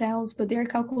much details, but they're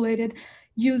calculated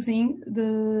using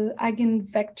the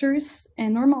eigenvectors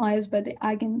and normalized by the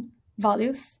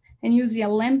eigenvalues, and using a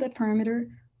lambda parameter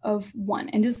of 1.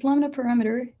 And this lambda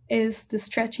parameter is the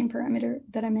stretching parameter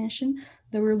that I mentioned,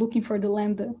 that we're looking for the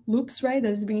lambda loops, right?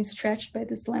 That is being stretched by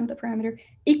this lambda parameter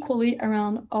equally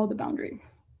around all the boundary.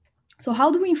 So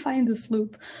how do we find this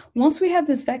loop? Once we have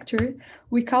this vector,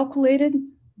 we calculated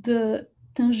the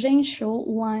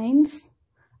tangential lines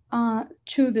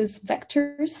to these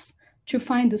vectors to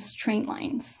find the strain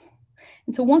lines.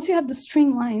 And so once you have the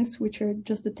strain lines, which are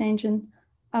just the tangent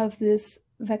of this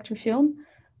vector field,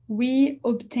 we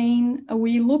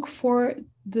look for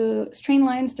the strain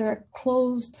lines that are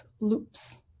closed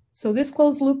loops. So this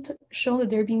closed loop show that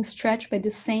they're being stretched by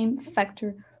the same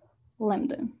factor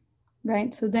lambda,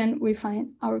 right? So then we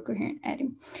find our coherent eddy.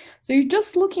 So you're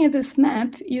just looking at this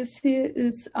map, you see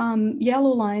this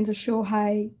yellow lines that show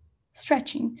high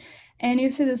stretching, and you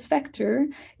see this vector.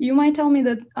 You might tell me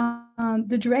that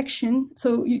the direction,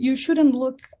 so you shouldn't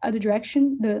look at the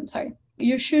direction,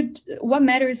 what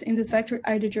matters in this vector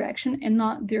are the direction and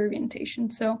not the orientation.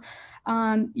 So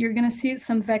you're gonna see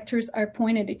some vectors are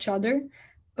pointed at each other,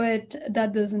 but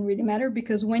that doesn't really matter,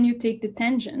 because when you take the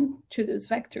tangent to these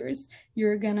vectors,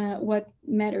 what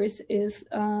matters is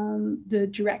the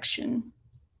direction.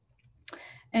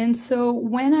 And so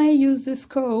when I use this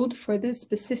code for this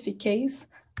specific case,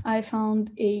 I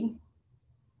found a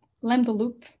lambda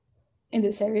loop in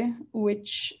this area,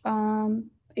 which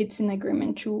it's in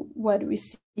agreement to what we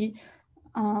see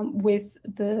with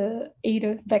the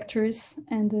eta vectors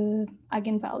and the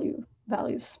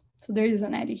eigenvalues. So there is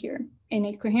an eddy here, and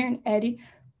a coherent eddy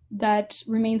that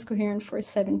remains coherent for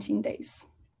 17 days.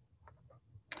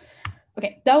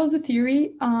 Okay, that was the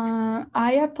theory.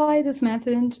 I applied this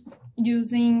method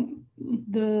using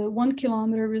the 1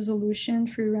 kilometer resolution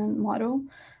free run model.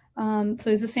 So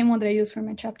it's the same one that I used for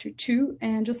my chapter 2.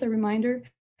 And just a reminder,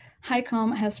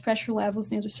 HICOM has pressure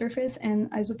levels near the surface and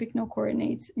isopycnal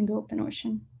coordinates in the open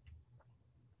ocean.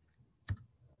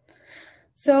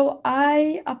 So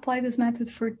I applied this method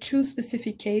for 2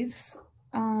 specific cases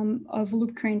of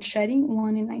loop current shedding,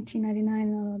 one in 1999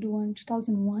 and another one in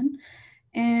 2001.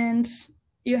 And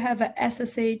you have a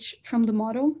SSH from the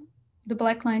model. The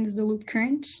black line is the loop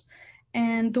current.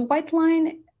 And the white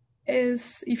line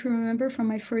is, if you remember from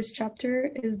my first chapter,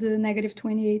 is the negative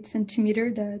 28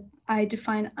 centimeter that I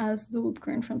define as the loop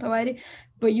current frontal eddy,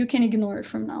 but you can ignore it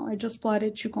from now. I just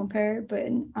plotted to compare, but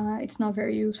it's not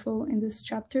very useful in this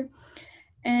chapter.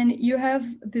 And you have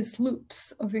these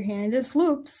loops over here. And these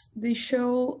loops, they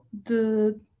show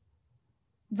the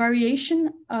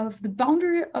variation of the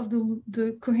boundary of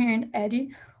the coherent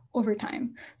eddy over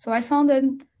time. So I found that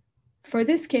for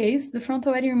this case, the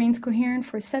frontal eddy remains coherent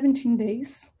for 17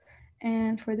 days.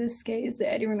 And for this case,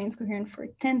 the eddy remains coherent for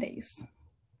 10 days.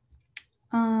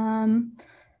 And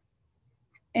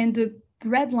the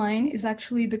red line is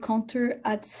actually the contour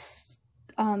at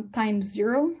time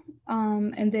 0.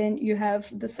 And then you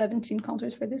have the 17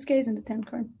 contours for this case and the 10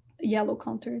 yellow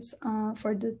contours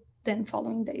for the 10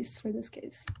 following days for this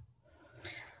case.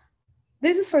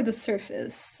 This is for the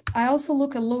surface. I also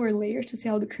look at lower layers to see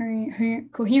how the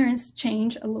coherence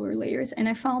change at lower layers. And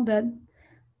I found that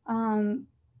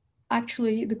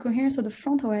actually the coherence of the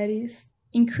frontal eddies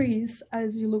increase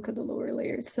as you look at the lower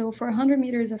layers. So for 100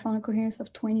 meters, I found a coherence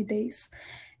of 20 days.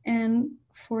 And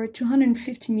for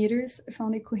 250 meters, I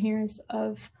found a coherence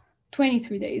of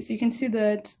 23 days. You can see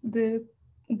that the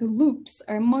loops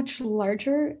are much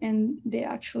larger and they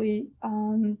actually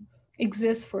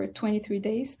exist for 23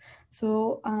 days.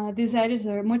 So these eddies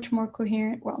are much more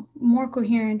coherent, more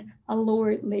coherent at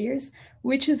lower layers,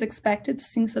 which is expected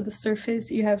since at the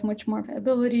surface you have much more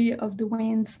variability of the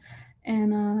winds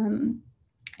and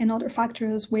other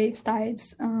factors, waves,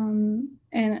 tides,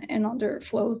 and other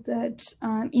flows that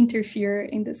interfere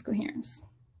in this coherence.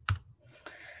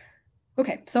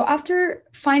 Okay, so after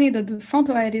finding that the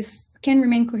frontal eddies can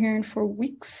remain coherent for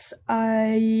weeks,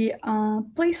 I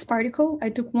placed particle. I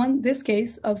took this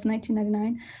case of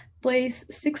 1999,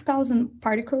 placed 6,000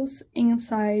 particles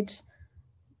inside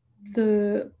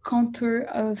the contour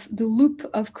of the loop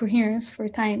of coherence for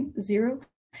time 0,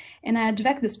 and I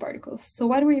advect these particles. So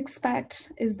what we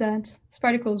expect is that these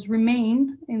particles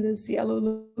remain in these yellow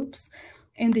loops,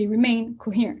 and they remain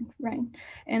coherent, right?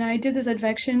 And I did this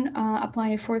advection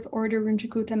applying a 4th order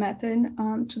Runge-Kutta method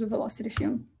to the velocity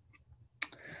field.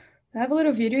 I have a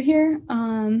little video here.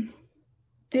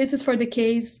 This is for the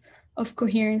case of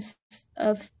coherence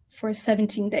for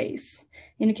 17 days.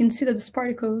 And you can see that these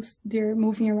particles, they're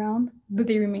moving around, but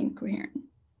they remain coherent,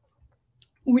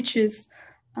 which is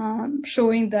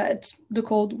showing that the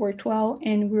code worked well,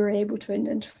 and we were able to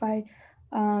identify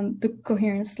the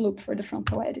coherence loop for the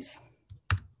frontal eddies.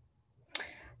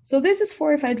 So this is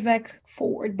for if I advect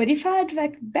forward, but if I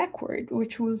advect backward,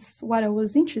 which was what I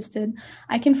was interested in,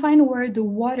 I can find where the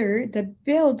water that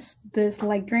builds this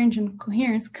Lagrangian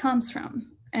coherence comes from.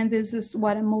 And this is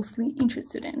what I'm mostly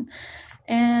interested in.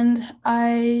 And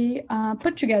I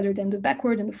put together then the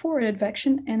backward and the forward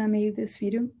advection, and I made this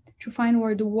video to find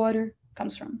where the water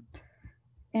comes from.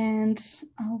 And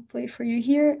I'll play for you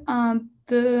here.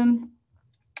 The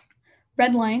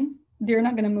red line, they're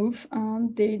not going to move.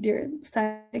 They're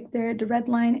static there. The red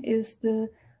line is the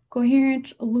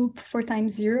coherent loop for time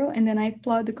 0, and then I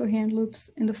plot the coherent loops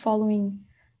in the following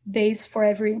days for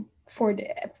every 4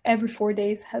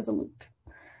 days has a loop.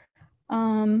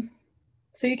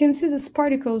 So you can see these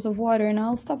particles of water, and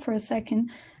I'll stop for a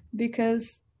second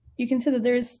because you can see that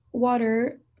there's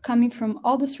water coming from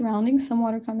all the surroundings, some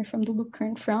water coming from the loop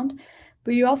current front,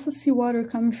 but you also see water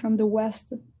coming from the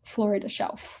West Florida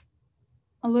shelf,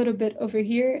 a little bit over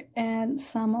here, and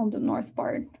some on the north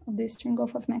part of the Eastern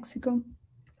Gulf of Mexico.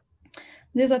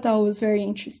 This I thought was very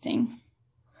interesting.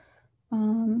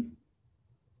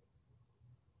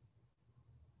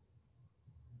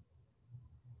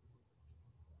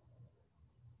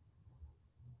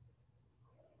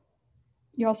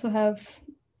 You also have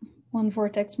one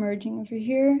vortex merging over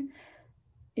here.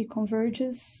 It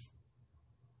converges,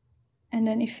 and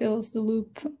then it fills the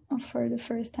loop for the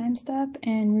first time step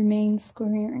and remains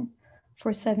coherent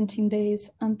for 17 days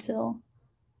until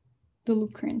the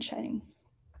loop current shedding.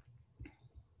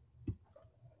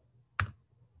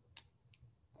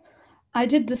 I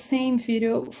did the same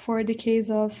video for the case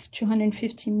of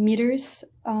 250 meters,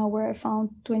 where I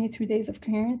found 23 days of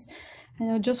coherence. And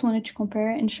I just wanted to compare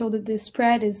and show that the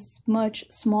spread is much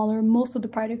smaller. Most of the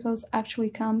particles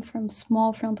actually come from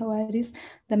small frontal eddies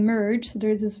that merge. So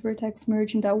there's this vertex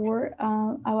merging that were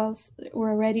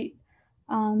already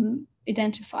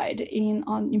identified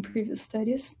in previous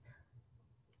studies.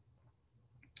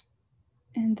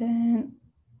 And then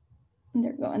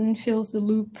there we go, and then fills the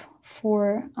loop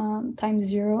for time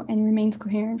 0 and remains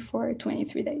coherent for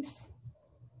 23 days.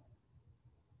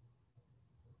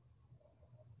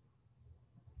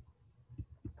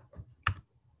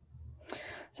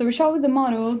 So we show with the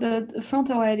model that the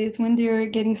frontal eddies, when they're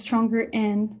getting stronger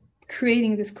and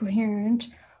creating this coherent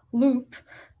loop,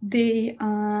 they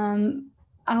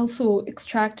also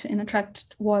extract and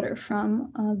attract water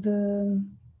from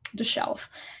the shelf.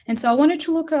 And so I wanted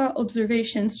to look at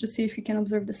observations to see if you can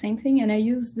observe the same thing. And I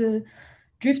used the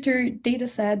drifter data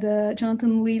set that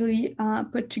Jonathan Lilly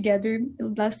put together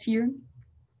last year.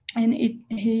 And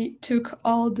he took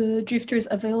all the drifters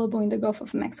available in the Gulf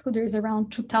of Mexico. There's around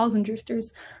 2,000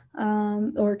 drifters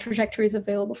or trajectories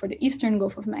available for the Eastern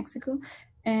Gulf of Mexico.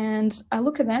 And I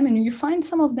look at them, and you find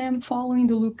some of them following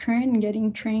the loop current and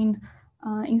getting trained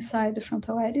inside the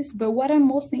frontal eddies. But what I'm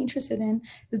mostly interested in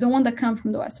is the one that come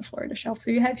from the West of Florida shelf.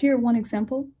 So you have here one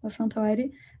example of frontal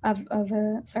eddy,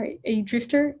 a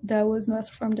drifter that was in the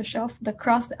West of Florida shelf that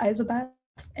crossed the isobath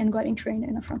and got entrained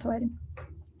in a frontal eddy.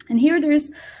 And here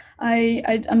there's,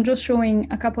 I'm just showing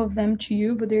a couple of them to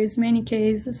you, but there's many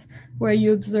cases where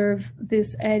you observe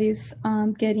these eddies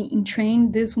getting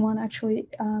entrained. This one actually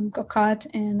got caught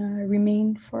and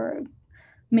remained for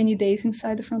many days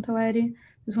inside the frontal eddy.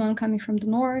 This one coming from the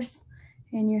north,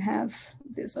 and you have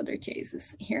these other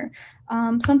cases here.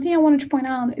 Something I wanted to point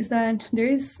out is that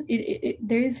there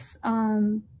is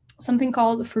something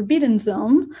called the forbidden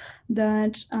zone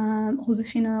that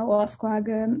Josefina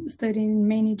Olascoaga studied in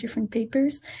many different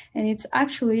papers. And it's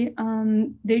actually,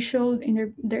 they showed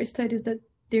in their studies that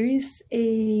there is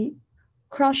a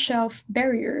cross-shelf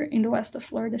barrier in the West of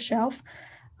Florida shelf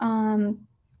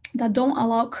that don't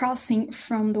allow crossing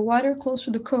from the water close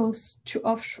to the coast to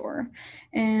offshore.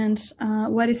 And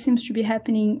what it seems to be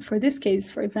happening for this case,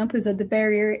 for example, is that the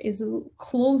barrier is a little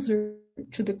closer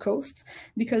to the coast,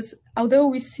 because although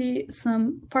we see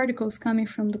some particles coming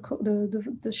from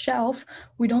the shelf,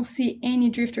 we don't see any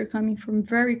drifter coming from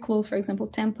very close, for example,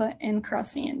 Tampa, and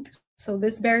crossing in. So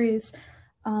this barrier is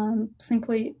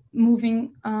simply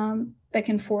moving back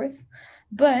and forth.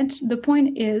 But the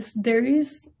point is, there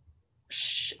is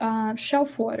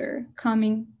shelf water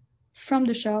coming from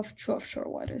the shelf to offshore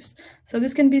waters. So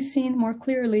this can be seen more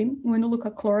clearly when you look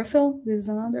at chlorophyll. This is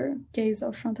another case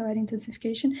of frontal eddy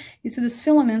intensification. You see these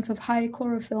filaments of high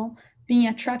chlorophyll being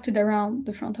attracted around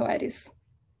the frontal eddies.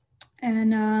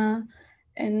 And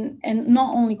and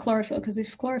not only chlorophyll, because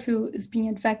if chlorophyll is being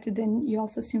advected, then you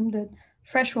also assume that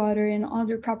freshwater and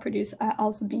other properties are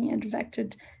also being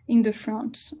advected in the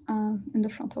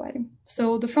frontal eddy.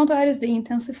 So the frontal eddies, they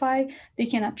intensify, they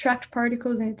can attract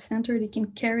particles in its center, they can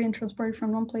carry and transport it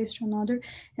from one place to another,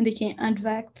 and they can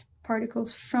advect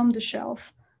particles from the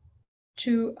shelf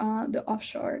to the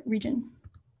offshore region.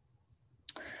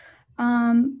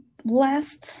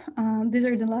 These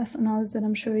are the last analysis that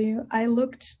I'm showing you. I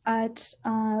looked at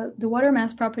the water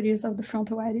mass properties of the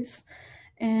frontal eddies,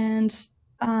 and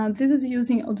this is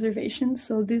using observations.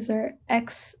 So these are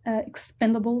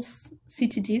expendables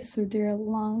CTDs, so they're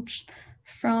launched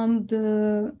from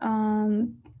the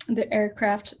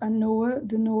aircraft NOAA,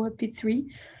 the NOAA P3,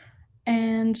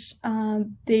 and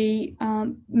they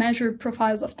measure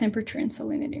profiles of temperature and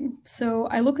salinity. So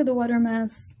I look at the water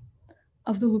mass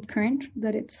of the loop current,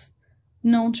 that it's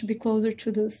known to be closer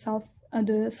to the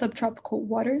subtropical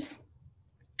waters.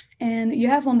 And you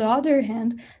have, on the other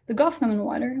hand, the Gulf common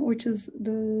water, which is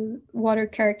the water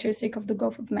characteristic of the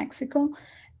Gulf of Mexico,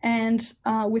 and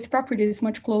with properties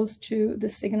much close to the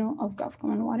signal of Gulf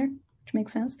common water, which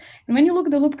makes sense. And when you look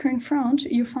at the loop current front,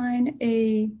 you find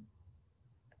a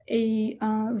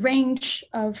range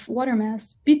of water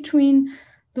mass between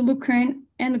the loop current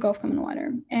and the Gulf common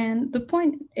water. And the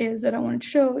point is that I want to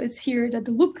show is here that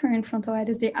the loop current frontal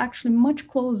eddies, they're actually much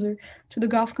closer to the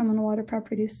Gulf common water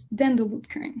properties than the loop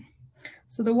current.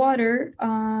 So the water,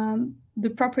 the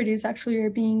properties actually are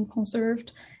being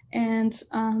conserved, and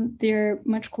they're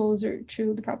much closer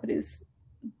to the properties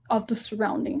of the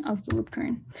surrounding of the loop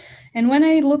current. And when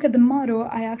I look at the model,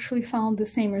 I actually found the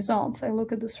same results. I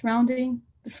look at the surrounding,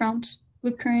 the front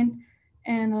loop current,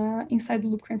 and inside the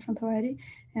loop current frontal eddy,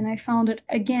 and I found it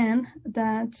again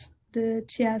that the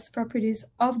TS properties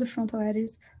of the frontal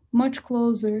eddies much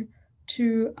closer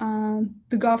to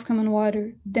the Gulf common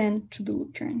water than to the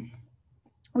loop current,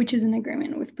 which is in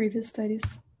agreement with previous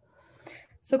studies.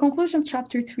 So conclusion of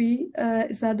chapter 3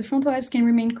 is that the frontal eddies can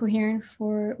remain coherent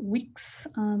for weeks,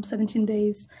 17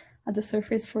 days at the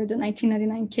surface for the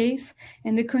 1999 case,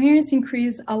 and the coherence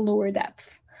increased at lower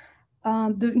depth.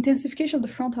 The intensification of the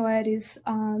frontal eddies,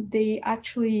 they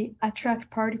actually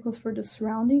attract particles for the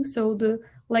surroundings. So the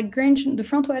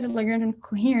frontal eddy Lagrangian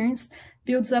coherence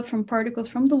builds up from particles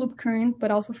from the loop current, but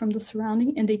also from the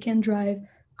surrounding, and they can drive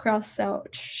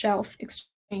cross-shelf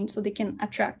exchange. So they can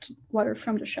attract water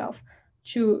from the shelf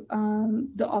to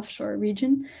the offshore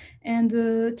region. And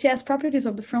the TS properties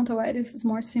of the frontal eddies is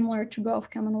more similar to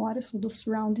Gulf common water, so the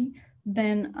surrounding,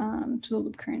 than to the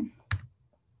loop current.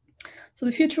 So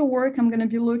the future work, I'm going to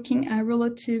be looking at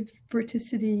relative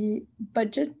vorticity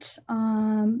budget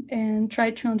and try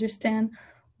to understand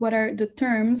what are the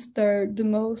terms that are the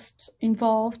most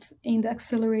involved in the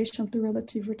acceleration of the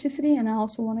relative vorticity. And I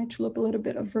also wanted to look a little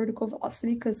bit of vertical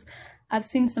velocity, because I've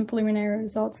seen some preliminary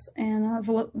results, and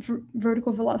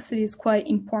vertical velocity is quite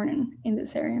important in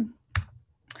this area.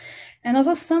 And as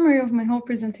a summary of my whole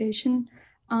presentation,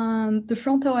 the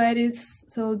frontal eddies,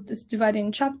 so this divided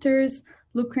in chapters.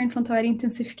 Loop current frontal eddy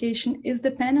intensification is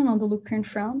dependent on the loop current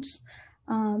fronts.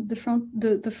 The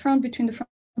front between the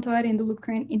frontal eddy and the loop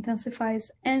current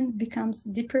intensifies and becomes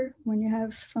deeper when you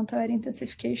have frontal eddy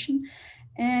intensification.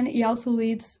 And it also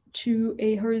leads to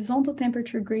a horizontal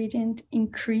temperature gradient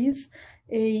increase,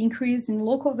 an increase in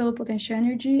local available potential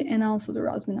energy, and also the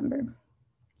Rossby number.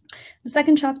 The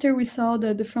second chapter, we saw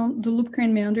that the loop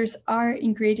current meanders are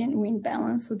in gradient wind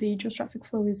balance, so the geostrophic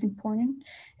flow is important.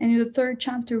 And in the third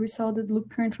chapter, we saw that the loop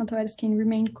current frontal eddies can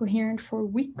remain coherent for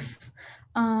weeks,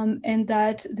 and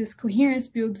that this coherence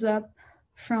builds up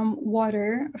from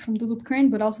water, from the loop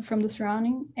current, but also from the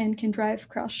surrounding, and can drive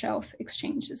cross-shelf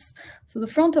exchanges. So the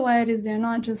frontal eddies, they're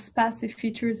not just passive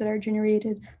features that are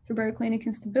generated through baroclinic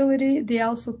instability, they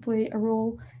also play a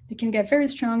role. They can get very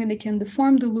strong, and they can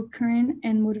deform the loop current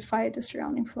and modify the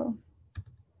surrounding flow.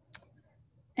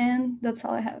 And that's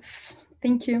all I have.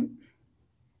 Thank you.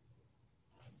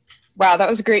 Wow, that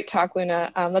was a great talk,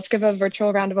 Luna. Let's give a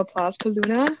virtual round of applause to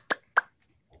Luna.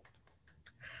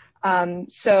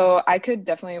 So I could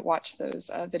definitely watch those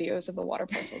videos of the water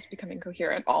parcels becoming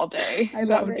coherent all day.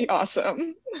 That would be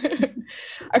awesome.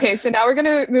 Okay, so now we're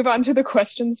going to move on to the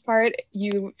questions part.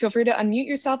 You feel free to unmute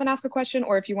yourself and ask a question,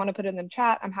 or if you want to put it in the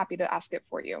chat, I'm happy to ask it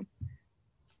for you.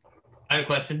 I have a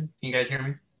question. Can you guys hear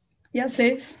me? Yeah,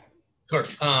 safe. Sure.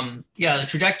 Yeah, the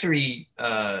trajectory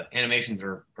animations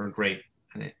are great.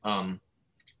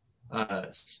 I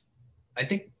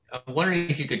think I'm wondering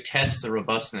if you could test the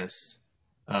robustness.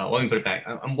 Let me put it back.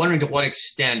 I'm wondering to what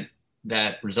extent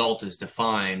that result is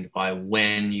defined by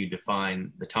when you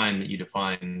define the time that you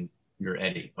define your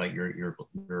eddy, like your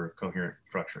coherent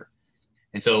structure.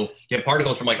 And so you have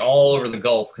particles from like all over the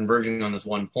Gulf converging on this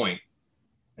one point.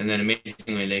 And then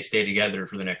amazingly, they stay together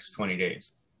for the next 20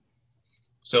 days.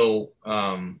 So,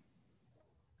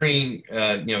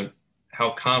 how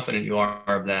confident you are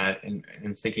of that, and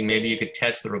thinking maybe you could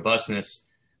test the robustness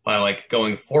by like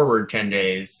going forward 10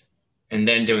 days and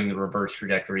then doing the reverse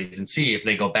trajectories and see if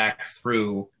they go back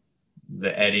through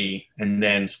the eddy and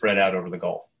then spread out over the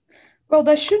Gulf. Well,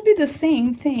 that should be the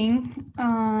same thing.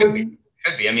 Could be.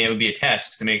 I mean, it would be a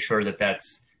test to make sure that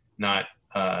that's not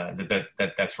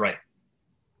that's right.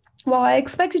 Well, I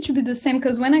expect it to be the same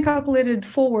because when I calculated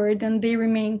forward, and they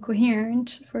remain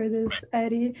coherent for this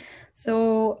eddy.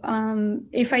 So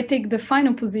if I take the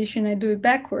final position, I do it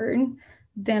backward,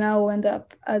 then I will end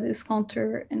up at this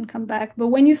contour and come back. But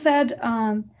when you said,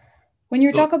 when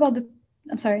you talk about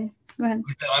I'm sorry, go ahead.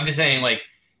 I'm just saying, like,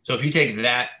 so if you take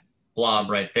that blob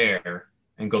right there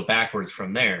and go backwards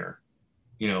from there,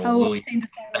 will you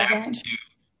back to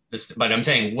this? But I'm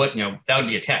saying that would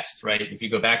be a test, right? If you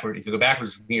go backwards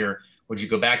from here, would you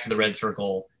go back to the red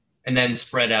circle and then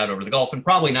spread out over the Gulf, and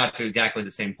probably not to exactly the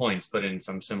same points, but in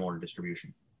some similar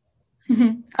distribution?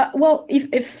 Well,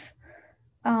 if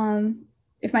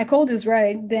my code is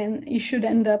right, then you should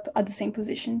end up at the same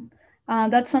position.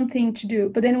 That's something to do.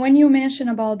 But then when you mention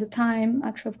about the time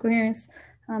actually of coherence,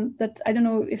 that I don't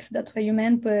know if that's what you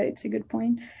meant, but it's a good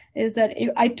point, is that if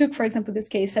I took, for example, this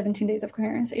case, 17 days of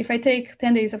coherence. If I take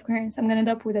 10 days of coherence, I'm going to end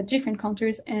up with a different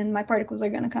contours, and my particles are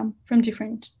going to come from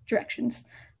different directions.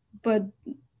 But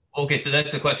okay, so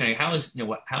that's the question. How is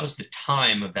the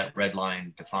time of that red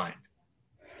line defined?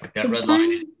 Like that red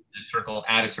line is a circle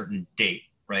at a certain date,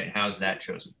 right? How is that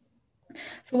chosen?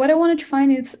 So what I wanted to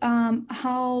find is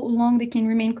how long they can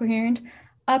remain coherent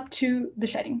up to the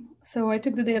shedding. So I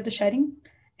took the day of the shedding,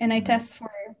 and I test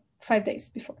for 5 days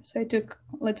before. So I took,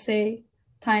 let's say,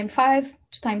 time 5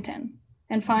 to time 10,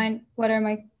 and find what are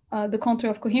my the contour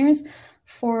of coherence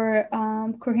for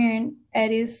coherent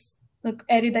eddies, the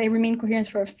eddy that remain coherent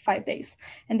for 5 days.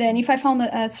 And then if I found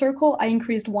a circle, I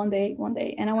increased one day,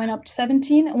 and I went up to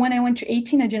 17. When I went to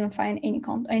 18, I didn't find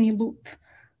any loop.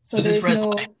 So this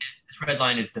red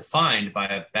line is defined by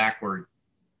a backward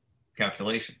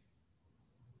calculation.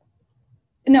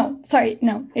 No, sorry,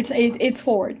 no. It's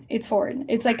forward. It's forward.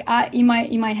 It's like in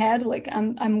my head, like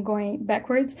I'm going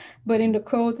backwards, but in the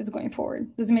code, it's going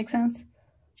forward. Does it make sense?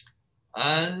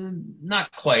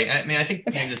 Not quite. I mean, I think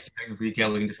maybe this is technical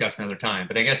detail we can discuss another time.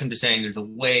 But I guess I'm just saying there's a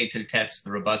way to test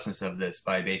the robustness of this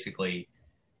by basically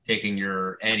taking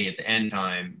your eddy at the end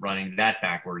time, running that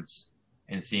backwards,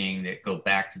 and seeing it go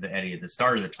back to the eddy at the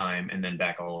start of the time, and then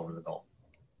back all over the Gulf.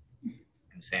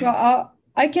 Well,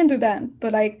 I can do that,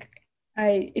 but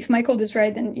if my code is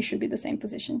right, then it should be the same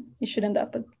position. It should end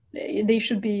up, but they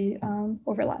should be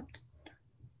overlapped.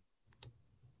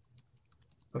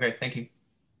 Okay, thank you.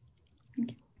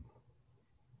 Thank you.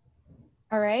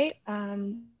 All right,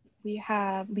 we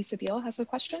have Lisa Beal has a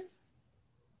question.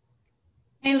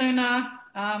 Hey, Luna.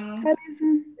 Hi,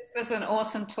 Lisa. This was an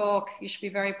awesome talk. You should be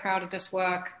very proud of this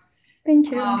work.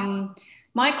 Thank you.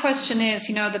 My question is,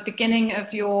 at the beginning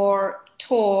of your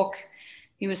talk,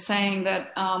 you were saying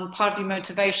that part of your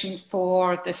motivation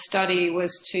for this study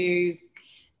was to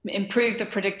improve the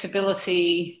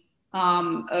predictability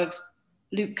of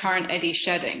loop current eddy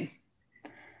shedding.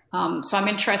 So I'm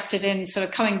interested in sort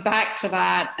of coming back to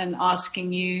that and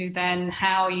asking you then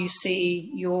how you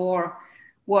see your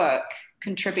work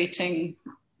contributing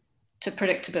to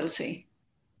predictability.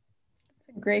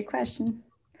 That's a great question.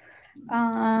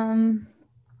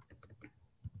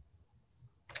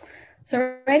 So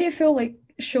already I feel like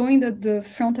showing that the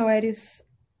frontal eddies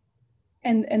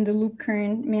and the loop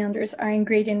current meanders are in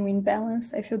gradient wind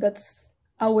balance. I feel that's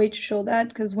a way to show that,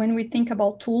 because when we think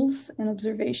about tools and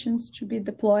observations to be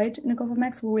deployed in the Gulf of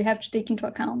Mexico, we have to take into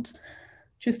account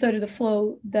to study the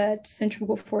flow that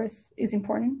centrifugal force is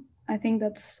important. I think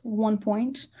that's one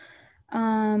point.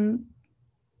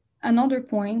 Another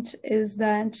point is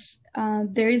that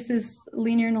there is this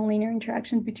linear nonlinear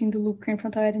interaction between the loop current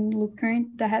frontal eddy and the loop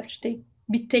current that have to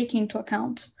be taken into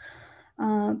account.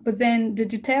 But then the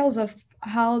details of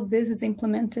how this is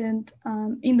implemented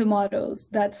in the models,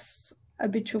 that's a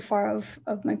bit too far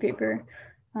of my paper.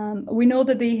 We know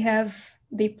that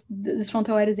this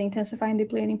frontal eddy is intensify, and they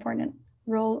play an important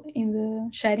role in the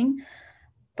shedding,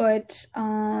 but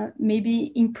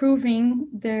maybe improving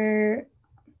their,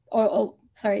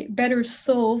 better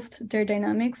solved their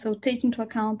dynamics. So take into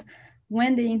account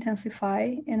when they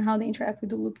intensify and how they interact with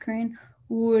the loop current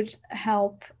would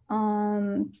help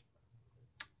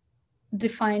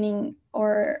defining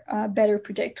or better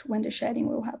predict when the shedding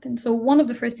will happen. So one of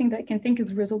the first things that I can think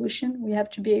is resolution. We have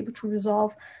to be able to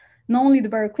resolve not only the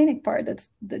baroclinic part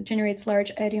that generates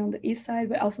large eddy on the east side,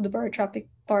 but also the barotropic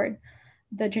part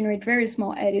that generate very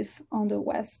small eddies on the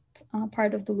west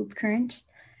part of the loop current.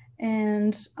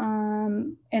 And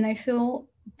I feel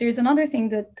there's another thing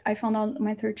that I found out in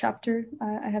my third chapter,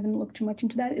 I haven't looked too much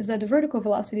into that, is that the vertical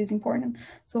velocity is important.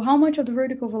 So how much of the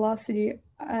vertical velocity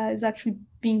is actually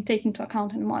being taken into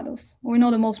account in the models? We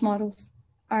know that most models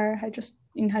are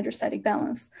in hydrostatic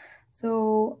balance.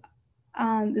 So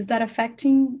is that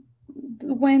affecting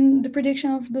when the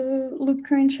prediction of the loop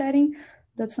current shedding?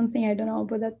 That's something I don't know,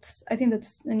 but I think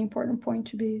that's an important point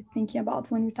to be thinking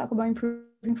about when we talk about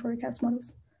improving forecast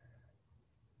models.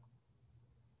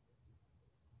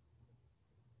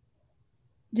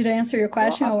 Did I answer your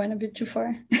question or went a bit too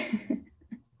far?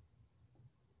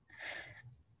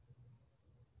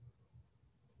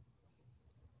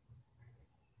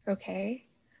 Okay,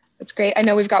 that's great. I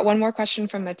know we've got one more question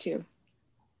from Mathieu.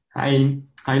 Hi,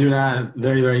 Luna.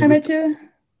 Very Hi, good. Mathieu.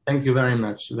 Thank you very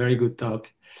much. Very good talk.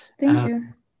 Thank you.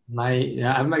 I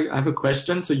have a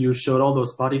question. So you showed all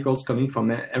those particles coming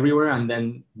from everywhere and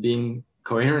then being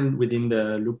coherent within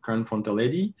the loop current frontal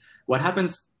eddy. What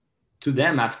happens to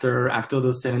them after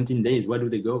those 17 days? Where do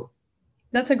they go?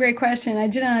 That's a great question. I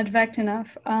didn't advect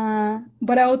enough,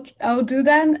 but I'll do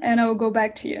that and I'll go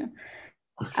back to you.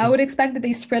 Okay. I would expect that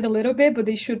they spread a little bit, but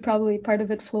they should probably part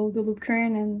of it flow the loop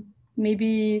current and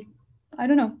maybe, I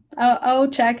don't know. I'll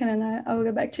check and then I'll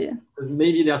get back to you. Because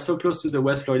maybe they're so close to the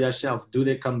West Florida shelf. Do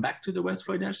they come back to the West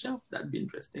Florida shelf? That'd be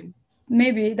interesting.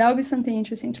 Maybe that would be something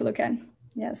interesting to look at.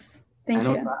 Yes. Thank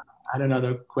you. I had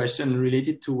another question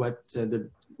related to what the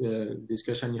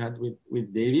discussion you had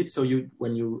with David. So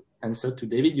when you answered to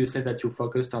David, you said that you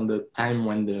focused on the time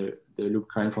when the loop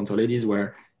current frontal eddies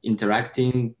were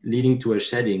interacting, leading to a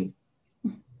shedding,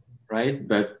 right?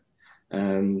 But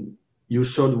you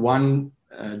showed one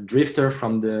drifter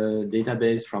from the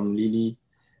database from Lilly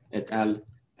et al.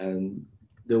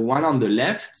 The one on the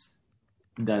left,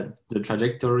 that the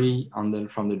trajectory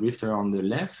from the drifter on the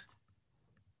left,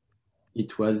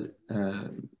 it was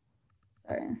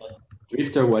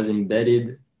drifter was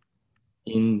embedded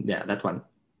in that one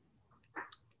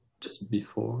just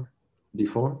before.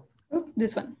 Oh,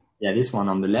 this one. Yeah, this one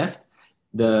on the left.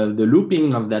 The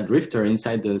looping of that drifter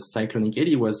inside the cyclonic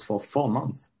eddy was for 4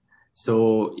 months.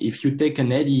 So if you take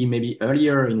an eddy maybe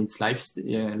earlier in its life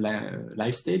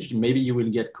stage, maybe you will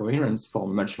get coherence for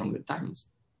much longer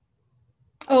times.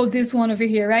 Oh, this one over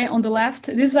here, right? On the left.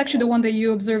 This is actually the one that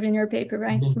you observed in your paper,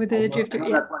 right? With the drifter. I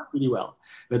know that one pretty well.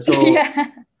 But so yeah.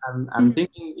 I'm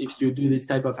thinking if you do this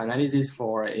type of analysis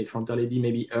for a frontal eddy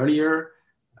maybe earlier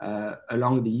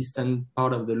along the eastern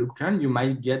part of the loop current, you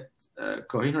might get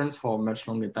coherence for much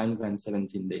longer times than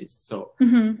 17 days. So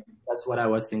that's what I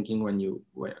was thinking when you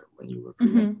were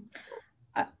presenting.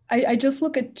 I just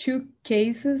look at 2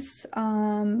 cases.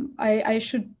 I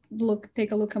should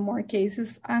take a look at more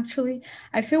cases, actually.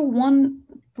 I feel one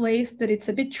place that it's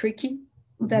a bit tricky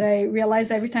that I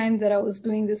realized every time that I was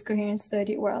doing this coherence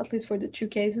study, or at least for the 2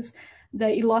 cases,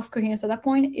 that it lost coherence at that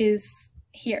point is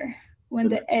here, when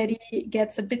the eddy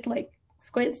gets a bit like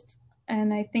squeezed.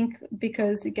 And I think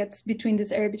because it gets between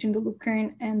this area between the loop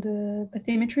current and the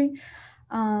bathymetry.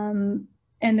 And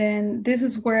then this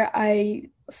is where I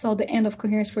saw the end of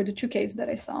coherence for the 2 cases that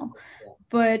I saw.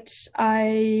 But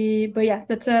yeah,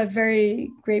 that's a very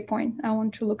great point. I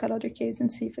want to look at other cases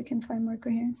and see if I can find more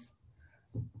coherence.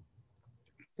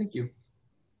 Thank you.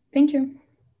 Thank you.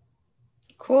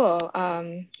 Cool.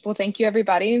 Well, thank you,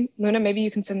 everybody. Luna, maybe you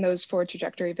can send those forward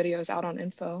trajectory videos out on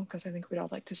info, because I think we'd all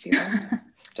like to see them.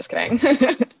 Just kidding.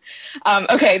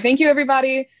 Okay, thank you,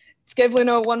 everybody. Let's give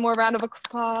Luna one more round of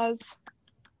applause.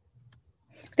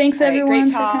 Thanks, everyone,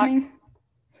 great talk. for coming.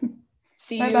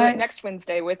 See you next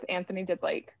Wednesday with Anthony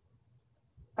Didlake.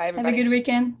 Bye, everybody. Have a good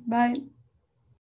weekend. Bye.